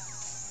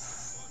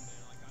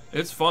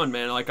 It's fun,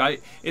 man.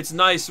 Like it's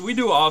nice. We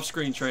do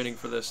off-screen training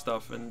for this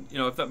stuff, and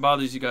if that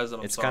bothers you guys,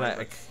 then I'm sorry. Kind of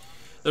like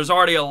there's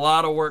already a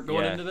lot of work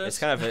going into this. It's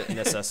kind of a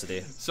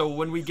necessity. So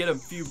when we get a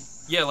few,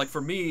 yeah, like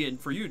for me and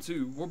for you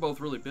too, we're both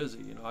really busy.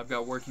 You know, I've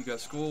got work, you got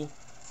school,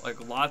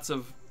 like lots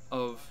of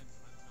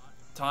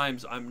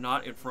times I'm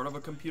not in front of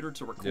a computer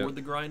to record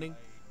the grinding.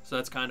 So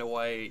that's kind of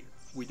why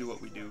we do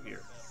what we do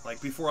here.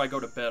 Like before I go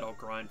to bed, I'll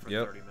grind for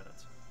 30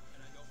 minutes.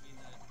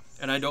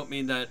 And I don't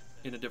mean that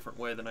in a different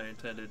way than I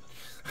intended.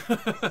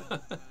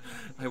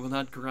 I will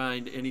not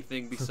grind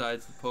anything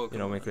besides the Pokemon. You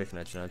don't make quick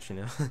nudge, you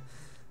know.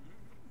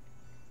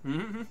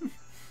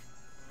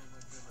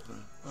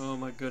 Oh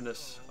my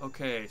goodness.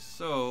 Okay,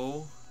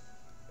 so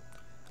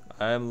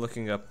I'm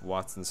looking up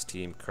Watson's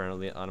team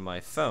currently on my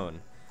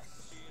phone.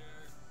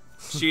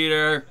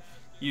 Cheater!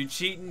 You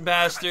cheating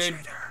bastard!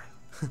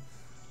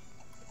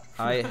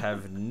 I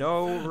have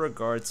no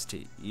regards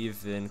to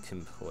even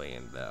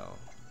complain though.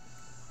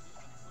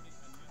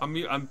 I'm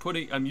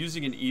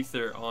using an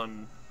ether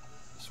on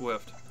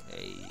Swift.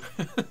 Hey.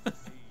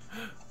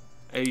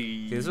 Hey.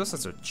 These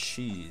websites are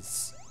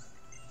cheese.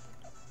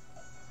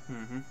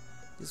 Mhm.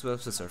 These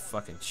websites are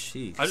fucking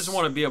cheese. I just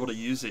want to be able to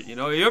use it. You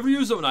know, you ever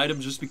use an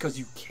item just because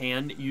you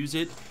can use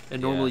it and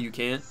normally you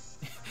can't?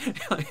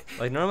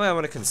 Like normally I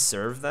want to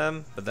conserve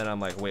them, but then I'm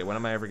like, wait, when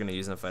am I ever gonna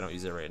use them if I don't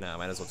use it right now? I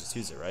might as well just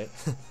use it, right?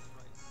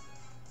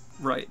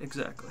 Right,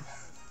 exactly.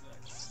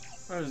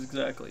 That is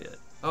exactly it.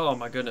 Oh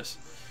my goodness.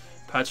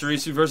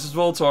 Pachirisu versus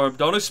Voltorb.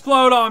 Don't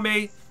explode on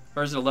me!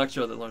 Or is it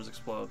Electrode that learns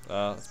Explode?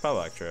 It's probably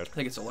Electrode. I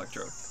think it's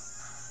Electrode.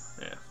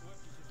 Yeah.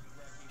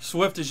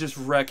 Swift is just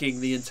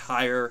wrecking the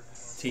entire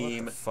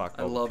team. What the fuck,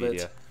 I love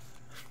it.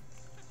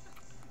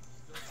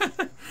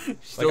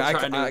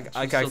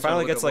 I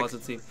finally get like.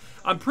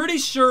 I'm pretty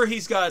sure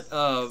he's got.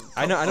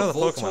 I know the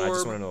Voltorb. Pokemon. I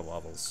just want to know the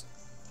levels.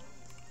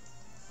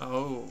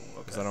 Oh, okay.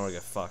 Because I don't want to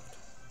get fucked.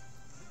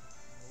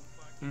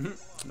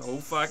 No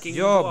fucking.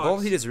 Yo, blocks.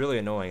 Bulb Heat is really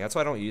annoying. That's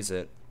why I don't use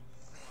it.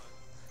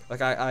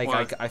 Like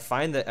I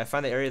find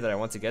the area that I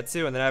want to get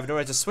to, and then I have no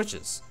idea, it just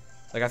switches.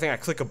 Like I think I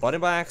click a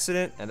button by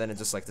accident, and then it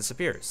just like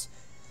disappears.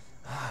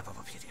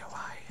 Bulbapedia,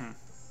 why?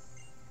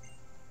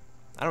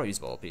 I don't use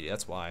Bulbapedia.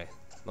 That's why.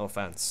 No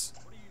offense.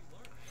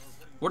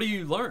 What do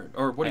you learn,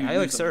 or what do you? I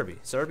like Cerebi.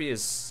 Cerebi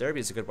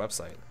is a good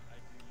website.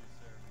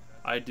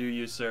 I do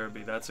use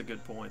Cerebi. That's a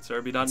good point.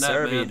 Cerebi.net.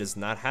 Cerebi does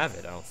not have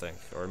it, I don't think,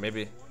 or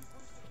maybe.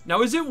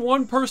 Now, is it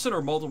one person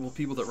or multiple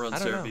people that run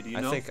Cerebi? Do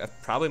you know? I think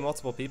probably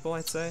multiple people.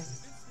 I'd say.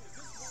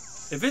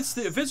 If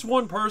it's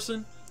one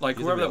person, like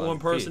whoever that one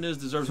person is,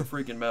 deserves a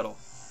freaking medal.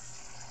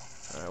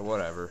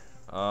 Whatever.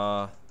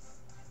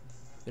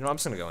 You know, I'm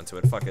just gonna go into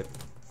it. Fuck it.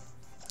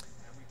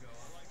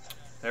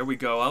 There we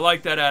go. I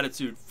like that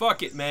attitude.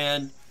 Fuck it,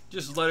 man.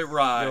 Just let it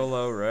ride.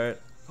 YOLO, right?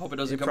 Hope it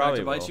doesn't come back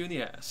to bite you in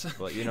the ass.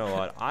 But you know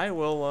what? I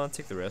will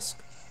take the risk.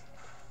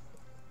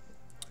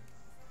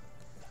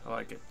 I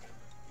like it.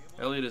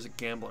 Elliot is a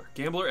gambler.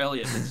 Gambler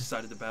Elliot has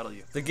decided to battle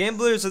you. The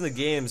gamblers in the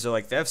games are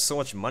like, they have so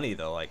much money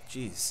though. Like,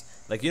 jeez.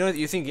 Like, you know,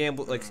 you think you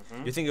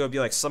think it would be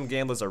like some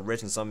gamblers are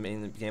rich and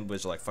some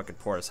gamblers are like fucking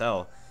poor as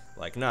hell.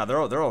 Like, nah, they're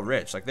all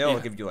rich. Like, they'll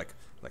give you like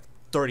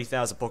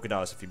 30,000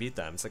 Pokédollars if you beat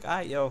them. It's like,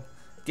 alright, yo,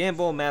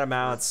 gamble mad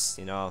amounts.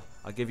 You know,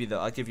 I'll give you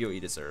what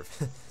you deserve.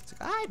 It's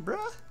like, alright, bro.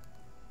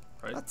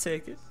 Right. I'll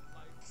take it.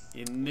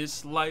 In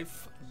this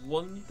life,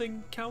 one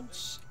thing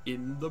counts.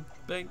 In the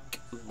bank,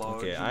 large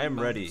okay, I am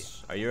ready.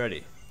 Are you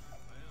ready?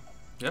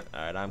 Yep.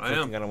 Alright, I'm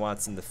clicking on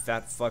Watson, the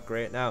fat fuck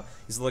right now.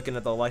 He's looking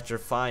at the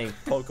electrifying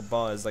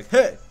Pokeball. He's like,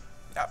 hey!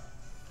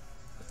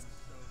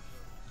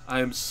 I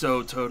am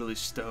so totally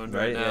stoned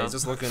right now. Yeah, he's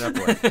just looking up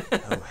like,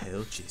 oh,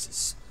 hail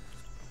Jesus.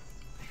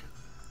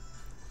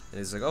 And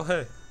he's like, oh,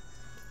 hey.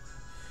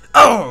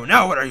 Oh,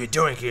 now what are you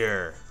doing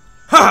here?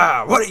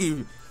 Ha! What are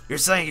you? You're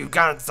saying you've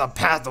gone into the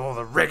path of all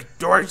the rigged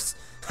dorks?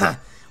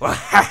 Well,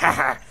 ha ha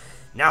ha!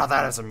 Now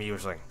that is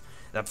amusing.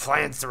 The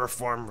plans to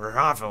reform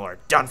Raville are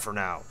done for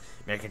now.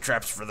 Making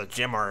traps for the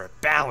gym or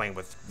battling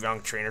with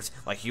young trainers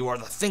like you are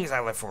the things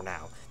I live for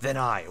now. Then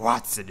I,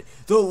 Watson,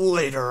 the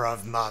leader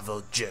of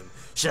Marvel Gym,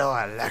 shall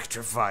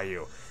electrify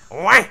you.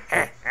 I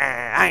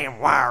am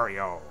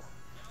Wario.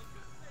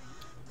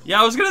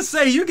 Yeah, I was gonna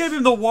say, you gave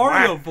him the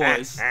Wario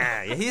voice.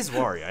 Yeah, he's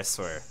Wario, I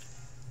swear.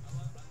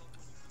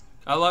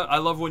 I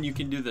love when you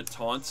can do the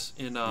taunts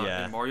in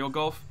Mario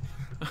Golf.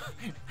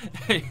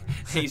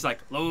 He's like,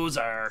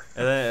 loser.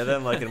 And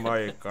then like in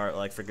Mario Kart,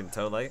 like freaking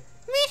Toad, like.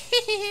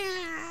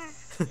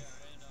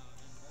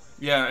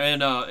 Yeah,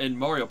 and in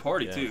Mario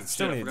Party too. There's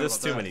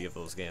too many of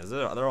those games.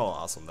 They're all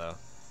awesome though.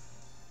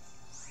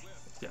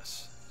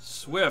 Yes.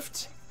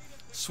 Swift,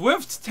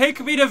 take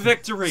me to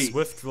victory.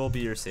 Swift will be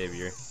your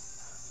savior.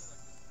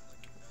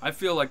 I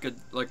feel like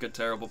a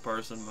terrible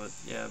person, but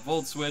yeah,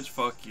 Volt Switch,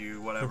 fuck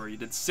you, whatever. You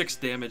did 6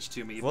 damage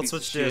to me. Volt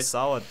Switch did a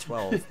solid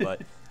 12,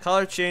 but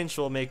color change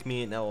will make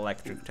me an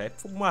electric type.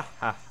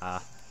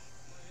 Wahaha.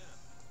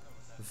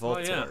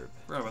 Voltorb.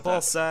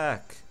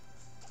 Ballsack.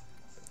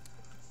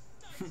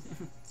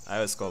 I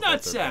always call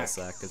Voltorb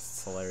Ballsack because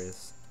it's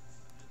hilarious.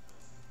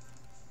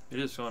 It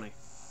is funny.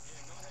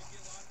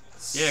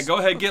 Yeah, go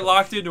ahead, get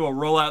locked into a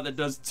rollout that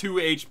does 2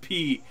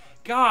 HP.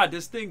 God,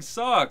 this thing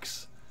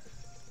sucks.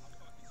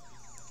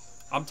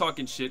 I'm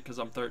talking shit because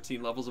I'm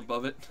 13 levels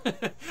above it.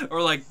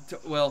 Or like,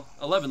 well,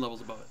 11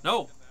 levels above it.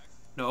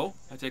 No,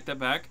 I take that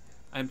back.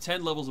 I'm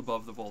 10 levels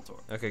above the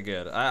Voltorb. Okay,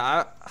 good.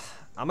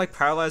 I'm like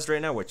paralyzed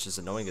right now, which is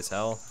annoying as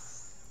hell.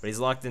 But he's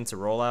locked into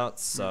rollout,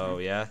 so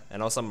yeah.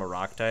 And also I'm a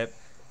rock type.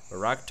 But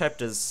rock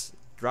type is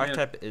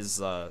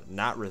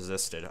not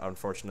resisted,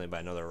 unfortunately, by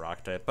another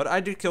rock type. But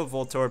I do kill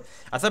Voltorb.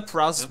 I thought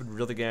paralysis would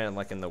really get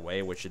like in the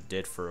way, which it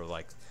did for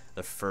like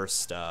the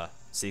first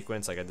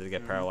sequence. Like I did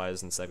get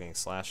paralyzed instead of getting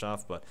slash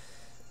off, but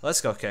let's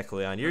go,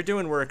 Kecleon. You're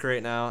doing work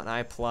right now, and I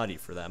applaud you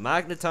for that.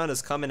 Magneton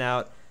is coming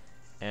out,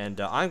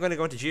 and I'm going to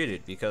go into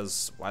Geodude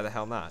because why the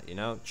hell not? You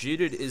know,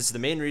 Geodude is the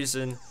main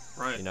reason.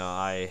 Right. You know,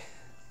 I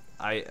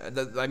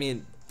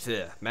mean,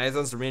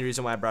 Magneton's the main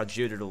reason why I brought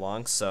Geodude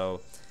along.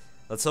 So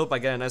let's hope I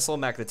get a nice little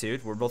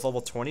Magnitude. We're both level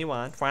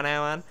 21,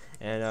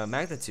 and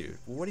Magnitude.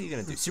 What are you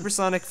gonna do?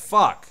 Supersonic?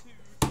 Fuck.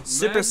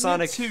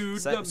 Supersonic.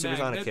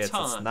 Supersonic hits.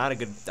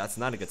 That's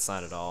not a good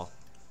sign at all.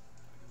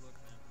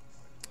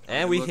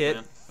 And we hit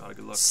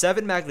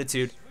 7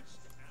 Magnitude.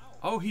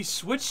 Oh, he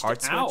switched Hard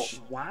out.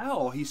 switch.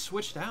 Wow, he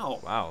switched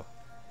out. Wow.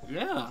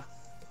 Yeah.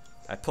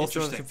 I pulled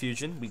through the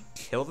confusion. We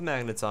killed the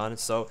Magneton,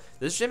 so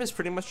this gym is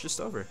pretty much just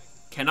over.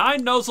 Can I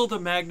nuzzle the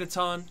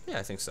Magneton? Yeah,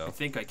 I think so. I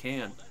think I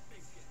can.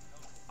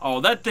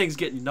 Oh, that thing's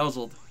getting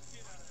nuzzled.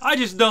 I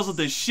just nuzzled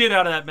the shit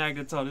out of that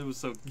Magneton. It was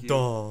so cute.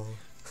 Duh.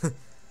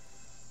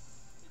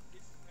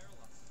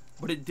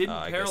 But it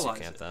didn't paralyze. I guess you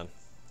can't then.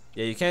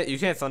 Yeah, you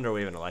can't Thunder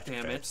Wave an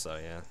electric type, so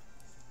yeah.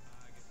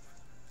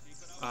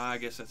 I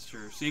guess that's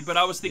true. See, but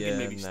I was thinking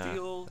maybe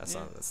Steel. That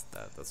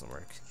doesn't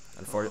work.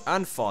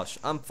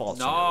 Unfortunately.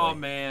 No,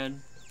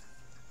 man.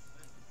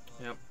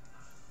 Yep.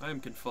 I am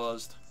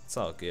confused. It's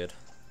all good.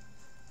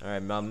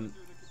 Alright, Mum.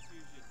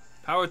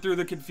 Power through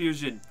the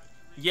confusion.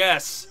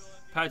 Yes!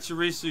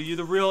 Pachirisu, you're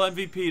the real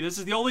MVP. This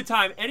is the only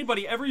time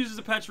anybody ever uses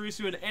a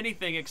Pachirisu in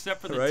anything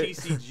except for the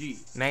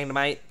TCG.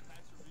 Magnemite.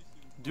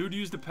 Dude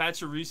used the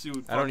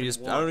Pachirisu. I don't use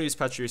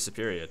Pachirisu,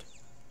 period.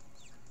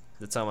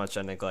 That's how much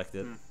I neglect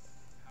it.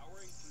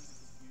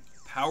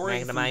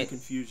 Powering through the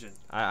confusion.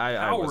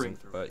 I wasn't,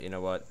 but you know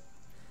what?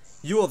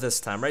 You will this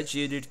time, right,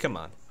 Geodude? Come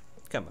on,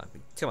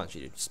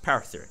 Geodude. Just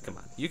power through it. Come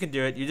on, you can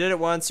do it. You did it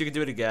once, you can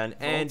do it again,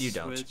 and you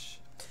don't. Switch.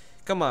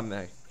 Come on,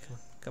 Meg.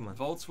 Come on.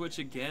 Volt switch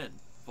again.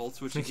 Volt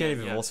switch You again. can't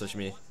even volt switch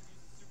me.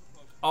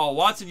 Oh,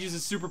 Watson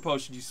uses super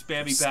potion. You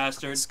spammy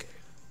bastard.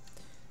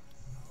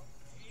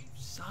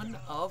 Son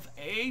of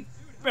a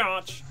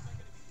bitch.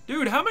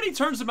 Dude, how many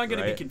turns am I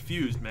gonna be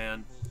confused,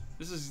 man?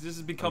 This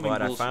is becoming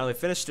bullshit. I finally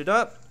finished it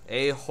up.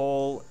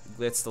 A-hole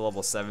gets to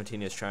level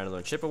 17. Is trying to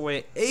learn Chip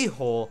Away.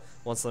 A-hole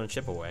wants to learn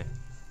Chip Away.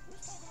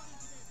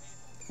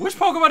 Which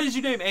Pokemon did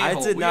you name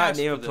A-hole? I did not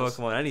name a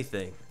Pokemon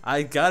anything.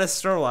 I got a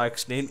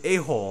Snorlax named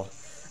A-hole.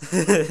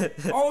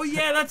 Oh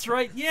yeah, that's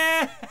right.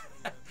 Yeah.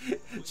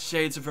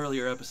 Shades of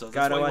earlier episodes.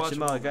 Gotta watch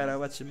them all. Yeah.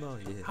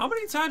 How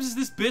many times is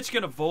this bitch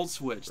gonna volt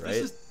switch? Right?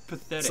 This is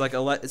pathetic.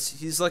 It's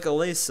he's like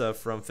Elesa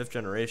from 5th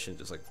generation,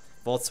 just like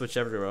volt switch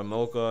everywhere,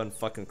 Amoka and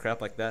fucking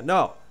crap like that.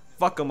 No,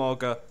 fuck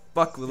Amoka,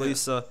 fuck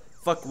Elesa,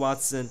 fuck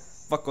Watson,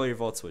 fuck all your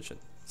volt switching.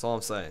 That's all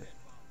I'm saying.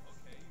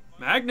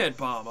 Magnet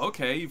Bomb.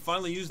 Okay, you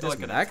finally used like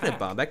an Magnet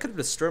Bomb. That could have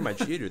destroyed my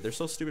Geodude. They're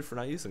so stupid for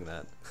not using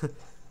that.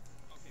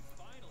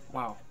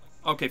 Wow.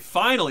 Okay,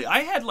 finally.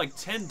 I had like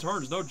 10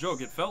 turns, no joke.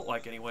 It felt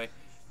like anyway,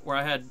 where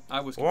I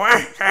was.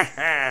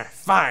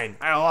 Fine,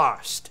 I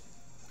lost.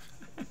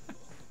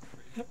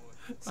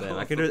 So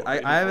I can do. I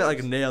have it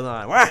like nailed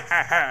on.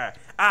 I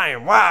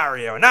am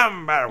Wario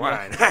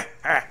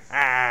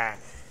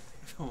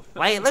 #1.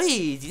 Wait,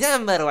 Luigi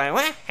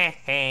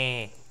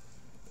 #1.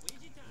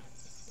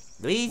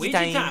 Luigi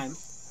time.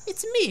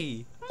 It's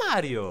me,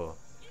 Mario.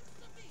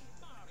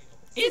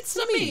 It's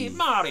me,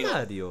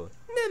 Mario.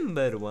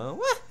 Mario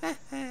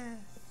 #1.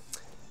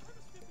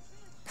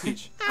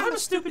 Peach. I'm a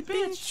stupid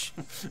bitch.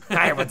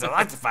 I was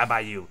electrified by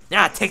you.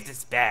 Now take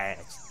this badge.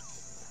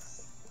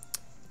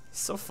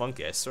 So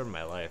funky, I swear to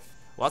my life.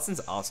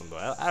 Watson's awesome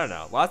though. I don't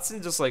know.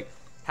 Watson just like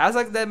has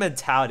like that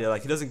mentality,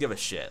 like he doesn't give a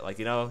shit. Like,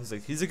 you know,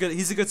 he's a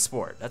good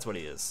sport. That's what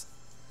he is.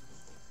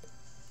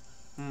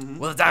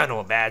 With a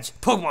Dynamo badge,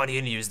 Pokemon you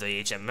can use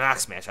the HM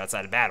Max Smash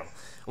outside of battle.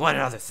 One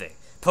other thing,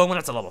 Pokemon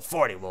up to level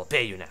 40 will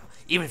obey you now,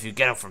 even if you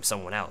get them from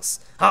someone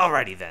else.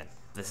 Alrighty then,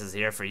 this is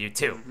here for you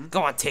too.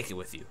 Go on, take it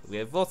with you. We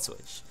have Volt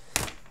Switch.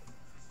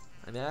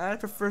 I mean, I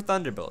prefer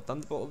Thunderbolt.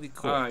 Thunderbolt would be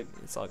cool. Alright.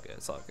 It's all good.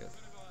 It's all good.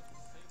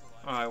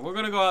 Alright, we're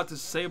gonna go out to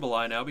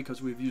Sableye now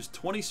because we've used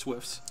 20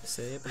 Swifts.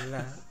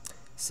 Sableye,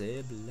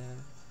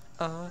 Sableye,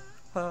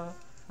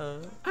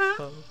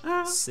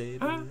 Sableye,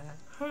 Sableye.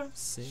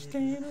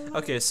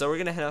 Okay, so we're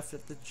gonna head off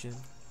at the gym.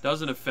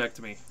 Doesn't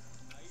affect me.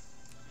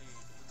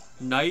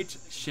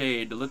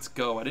 Nightshade, let's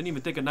go. I didn't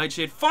even think of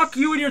Nightshade. Fuck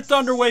you and your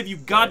Thunder Wave, you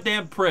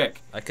goddamn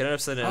prick. I couldn't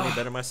have said it any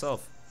better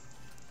myself.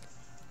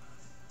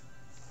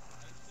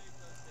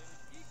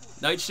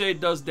 Nightshade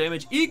does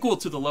damage equal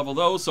to the level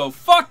though, so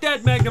fuck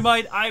that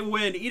Magnemite. I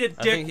win. Eat a dick,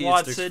 I think he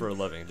Watson. sticks for a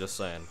living. Just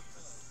saying.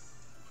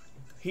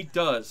 He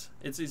does.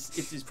 It's his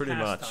pretty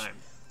pastime. much.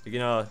 You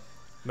know,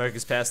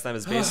 America's pastime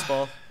is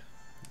baseball.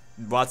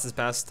 Watson's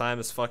pastime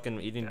is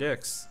fucking eating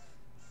dicks.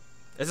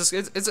 It's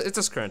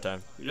his current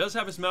time. He does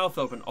have his mouth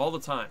open all the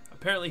time.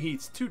 Apparently he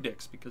eats 2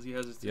 dicks because he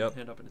has his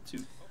hand up in a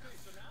tube.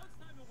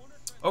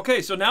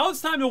 Okay, so now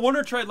it's time to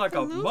Wonder Trade like a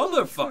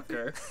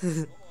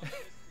motherfucker.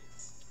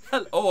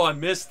 Oh, I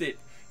missed it.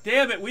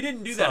 Damn it, we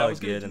didn't do that. I was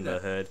gonna do in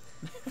that. the hood.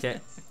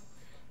 Can't.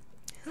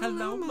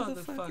 Hello,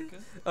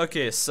 motherfucker.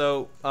 Okay,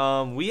 so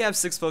we have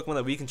 6 Pokemon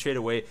that we can trade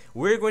away.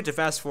 We're going to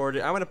fast forward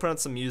it. I'm going to put on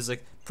some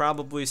music,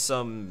 probably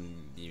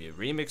some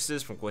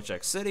remixes from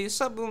Glitch City,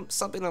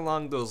 something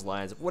along those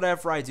lines.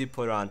 Whatever I do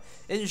put on,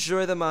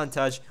 enjoy the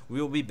montage.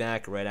 We will be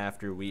back right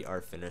after we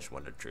are finished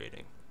Wonder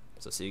Trading.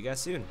 So see you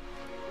guys soon.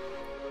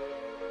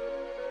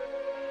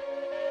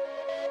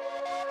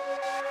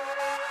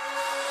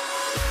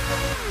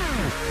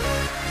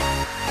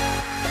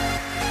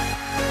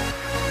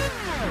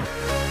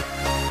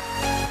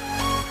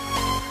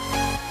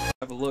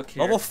 Have a look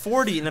here. Level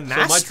 40 in a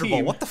Master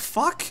Ball. What the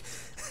fuck?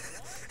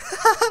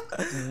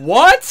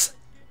 What?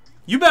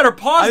 You better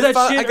pause that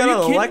shit. I got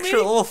Are an you Electro kidding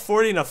me? level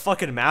 40 in a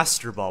fucking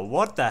Master Ball.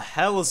 What the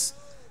hell is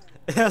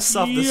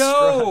self-destruct?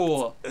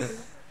 Yo!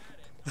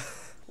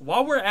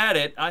 While we're at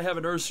it, I have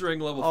an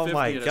Ursaring level 50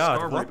 my and a God,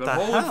 Skarmory, what but the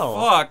holy hell?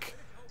 fuck.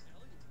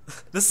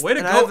 This Way to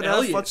and go, I have another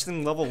Elliot.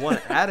 Fletchling level 1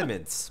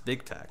 Adamant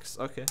big packs.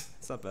 Okay,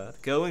 it's not bad.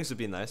 Goings would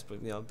be nice,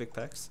 but you know, big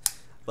packs.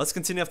 Let's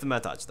continue off the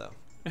montage though.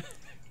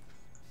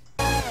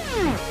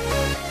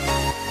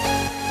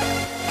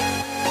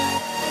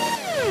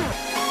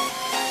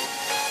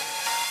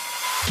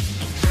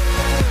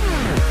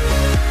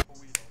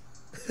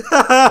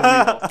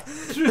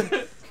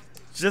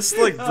 Just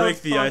like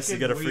break the ice to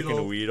get a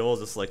freaking Weedle.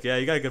 Just like, yeah,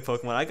 you got a good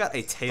Pokemon. I got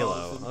a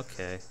Tailo. Awesome.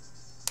 Okay.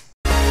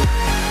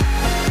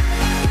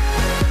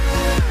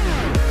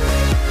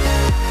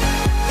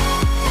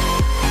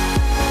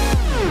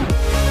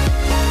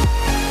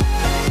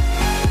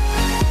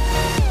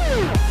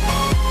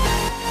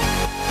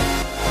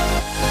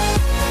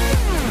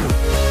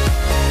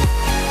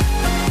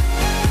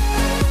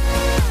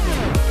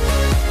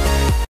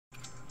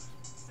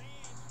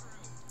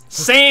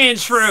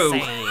 Sandshrew!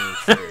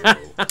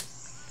 Sandshrew.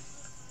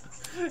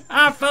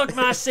 I fucked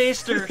my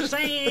sister!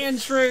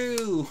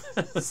 Sandshrew!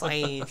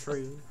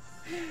 Sandshrew.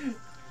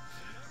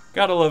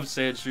 Gotta love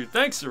Sandshrew.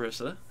 Thanks,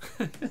 Sarissa.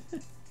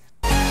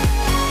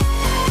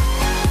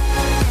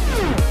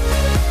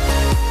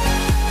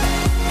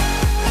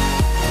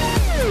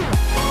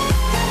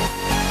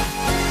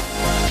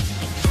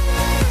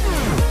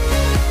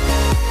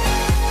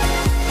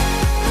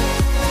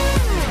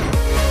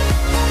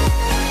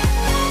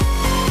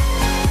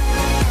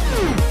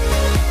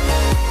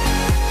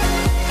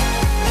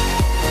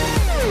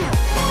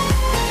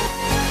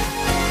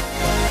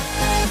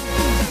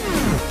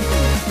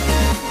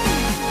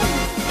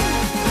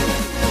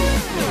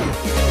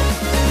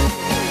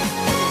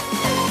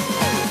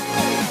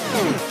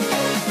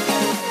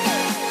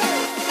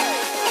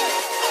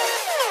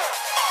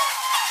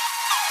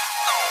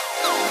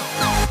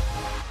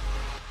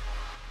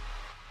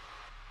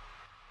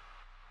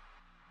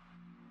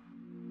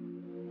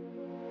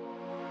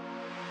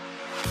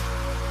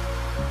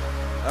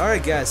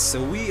 Alright guys,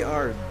 so we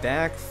are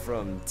back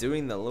from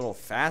doing the little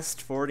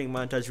fast forwarding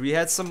montage. We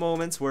had some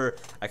moments where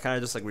I kind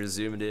of just like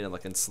resumed it and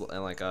like in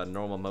like a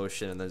normal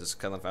motion and then just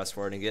kind of fast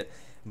forwarding it.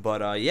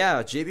 But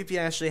yeah, JPP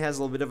actually has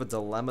a little bit of a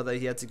dilemma that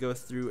he had to go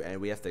through and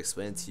we have to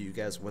explain to you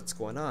guys what's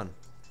going on.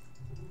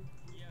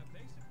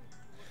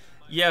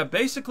 Yeah,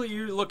 basically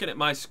you're looking at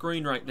my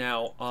screen right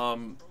now.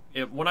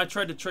 When I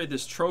tried to trade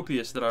this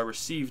Tropius that I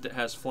received that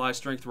has Fly,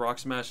 Strength, Rock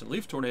Smash, and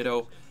Leaf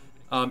Tornado,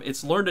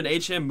 it's learned an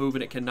HM move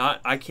and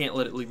I can't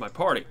let it leave my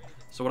party.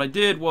 So what I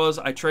did was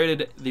I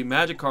traded the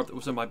Magikarp that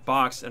was in my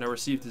box and I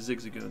received the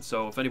Zigzagoon.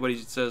 So if anybody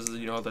says,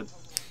 you know, that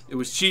it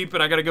was cheap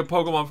and I got a good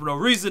Pokemon for no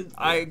reason,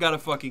 I got a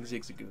fucking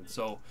Zigzagoon.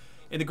 So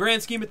in the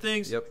grand scheme of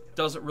things,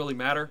 doesn't really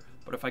matter.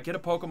 But if I get a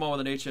Pokemon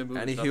with an HM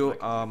move,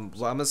 anywho,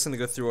 well, I'm just gonna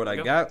go through what I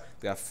got.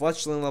 We got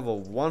Fletchling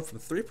level 1 from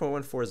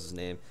 3.14 is his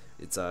name.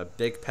 It's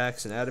Big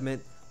Packs and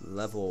Adamant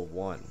level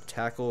 1.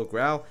 Tackle,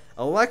 Growl,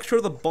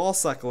 Electro the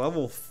Ballsack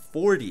level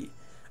 40.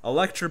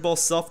 Electro Ball,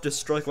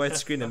 Self-Destruct, White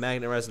Screen, and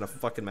Magnetize in a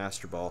fucking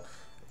Master Ball.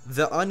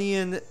 The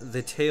Onion,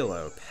 the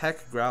Tailo,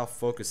 Peck, Growl,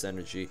 Focus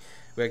Energy.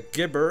 We got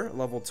Gibber,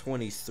 level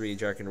 23,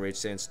 Dragon Rage,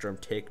 Sandstorm,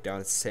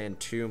 Takedown, Sand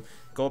Tomb,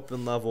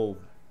 Gulpin, level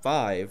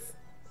 5,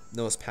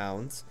 Nose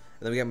Pounds.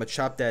 And then we got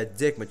Machop, Dad,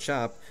 Dick,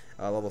 Machop,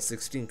 level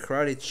 16,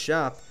 Karate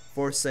Chop,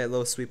 Foresight,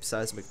 Low Sweep,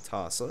 Seismic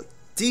Toss. So,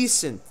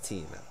 decent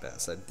team at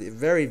best.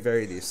 Very,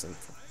 very decent.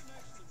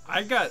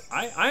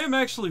 I am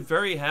actually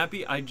very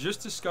happy. I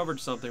just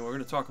discovered something. We're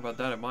going to talk about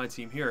that at my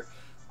team here.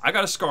 I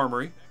got a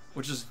Skarmory,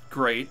 which is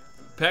great.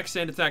 Peck,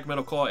 Sand Attack,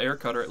 Metal Claw, Air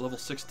Cutter at level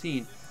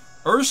 16.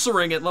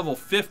 Ursaring at level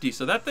 50,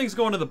 so that thing's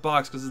going to the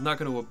box because it's not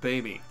going to obey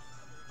me.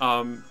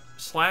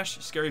 Slash,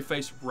 Scary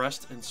Face,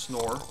 Rest, and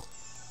Snore.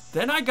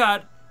 Then I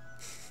got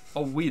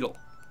a Weedle.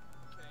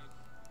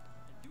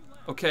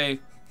 Okay,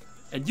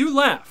 and you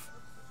laugh,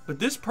 but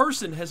this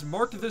person has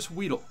marked this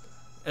Weedle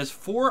as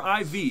 4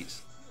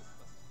 IVs.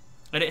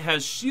 And it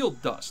has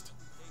Shield Dust.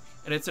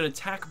 And it's an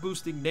attack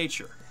boosting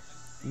nature.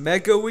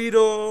 Mega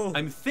Weedle.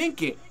 I'm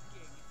thinking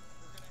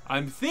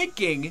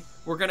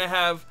we're gonna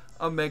have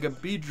a Mega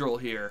Beedrill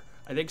here.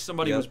 I think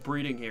somebody was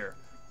breeding here.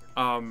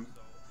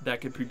 That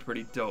could be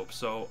pretty dope.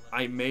 So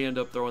I may end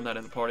up throwing that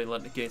in the party and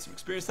letting it gain some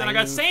experience. Then I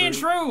got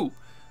Sandshrew,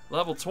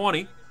 level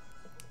 20.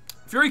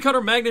 Fury Cutter,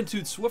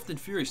 Magnitude, Swift, and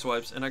Fury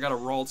Swipes, and I got a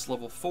Ralts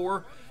level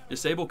 4.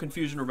 Disable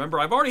Confusion. Remember,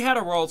 I've already had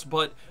a Ralts,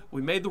 but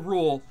we made the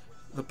rule: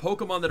 the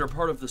Pokemon that are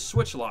part of the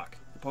Switchlocke,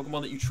 the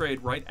Pokemon that you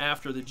trade right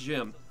after the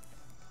gym,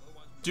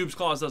 Dupes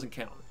Clause doesn't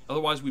count.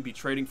 Otherwise, we'd be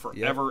trading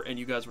forever, and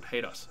you guys would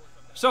hate us.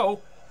 So.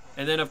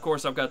 And then, of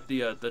course, I've got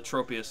the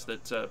Tropius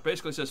that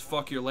basically says,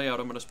 fuck your layout,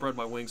 I'm going to spread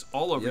my wings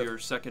all over your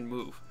second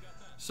move.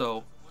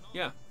 So,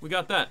 yeah, we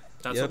got that.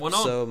 That's what went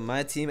on. So,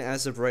 my team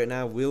as of right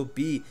now will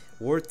be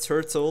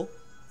Wartortle,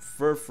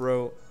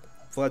 Furfrou,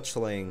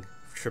 Fletchling,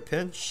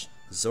 Trapinch,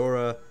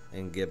 Zora,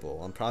 and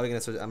Gibble. I'm probably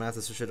going to have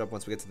to switch it up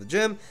once we get to the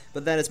gym,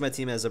 but that is my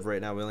team as of right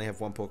now. We only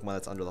have one Pokemon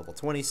that's under level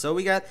 20, so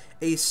we got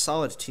a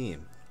solid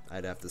team,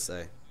 I'd have to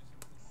say.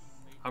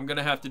 I'm going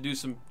to have to do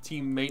some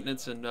team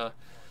maintenance and...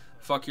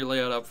 fuck your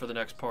layout up for the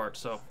next part.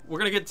 So we're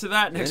going to get to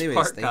that next part,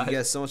 guys. Thank you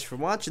guys so much for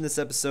watching this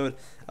episode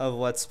of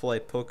Let's Play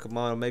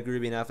Pokemon Omega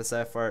Ruby and Alpha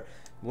Sapphire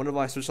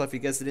Wonderlocke, Switchlocke. If you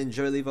guys did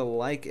enjoy, leave a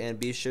like and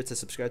be sure to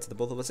subscribe to the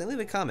both of us and leave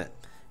a comment.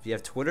 If you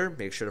have Twitter,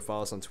 make sure to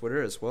follow us on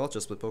Twitter as well.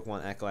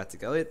 JustPlayPokemon at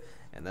Galactic Elliot.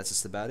 And that's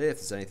just about it. If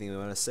there's anything you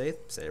want to say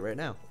it right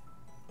now.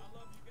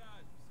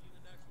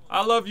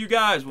 I love you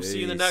guys. We'll see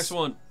you in the next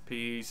one.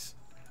 Peace.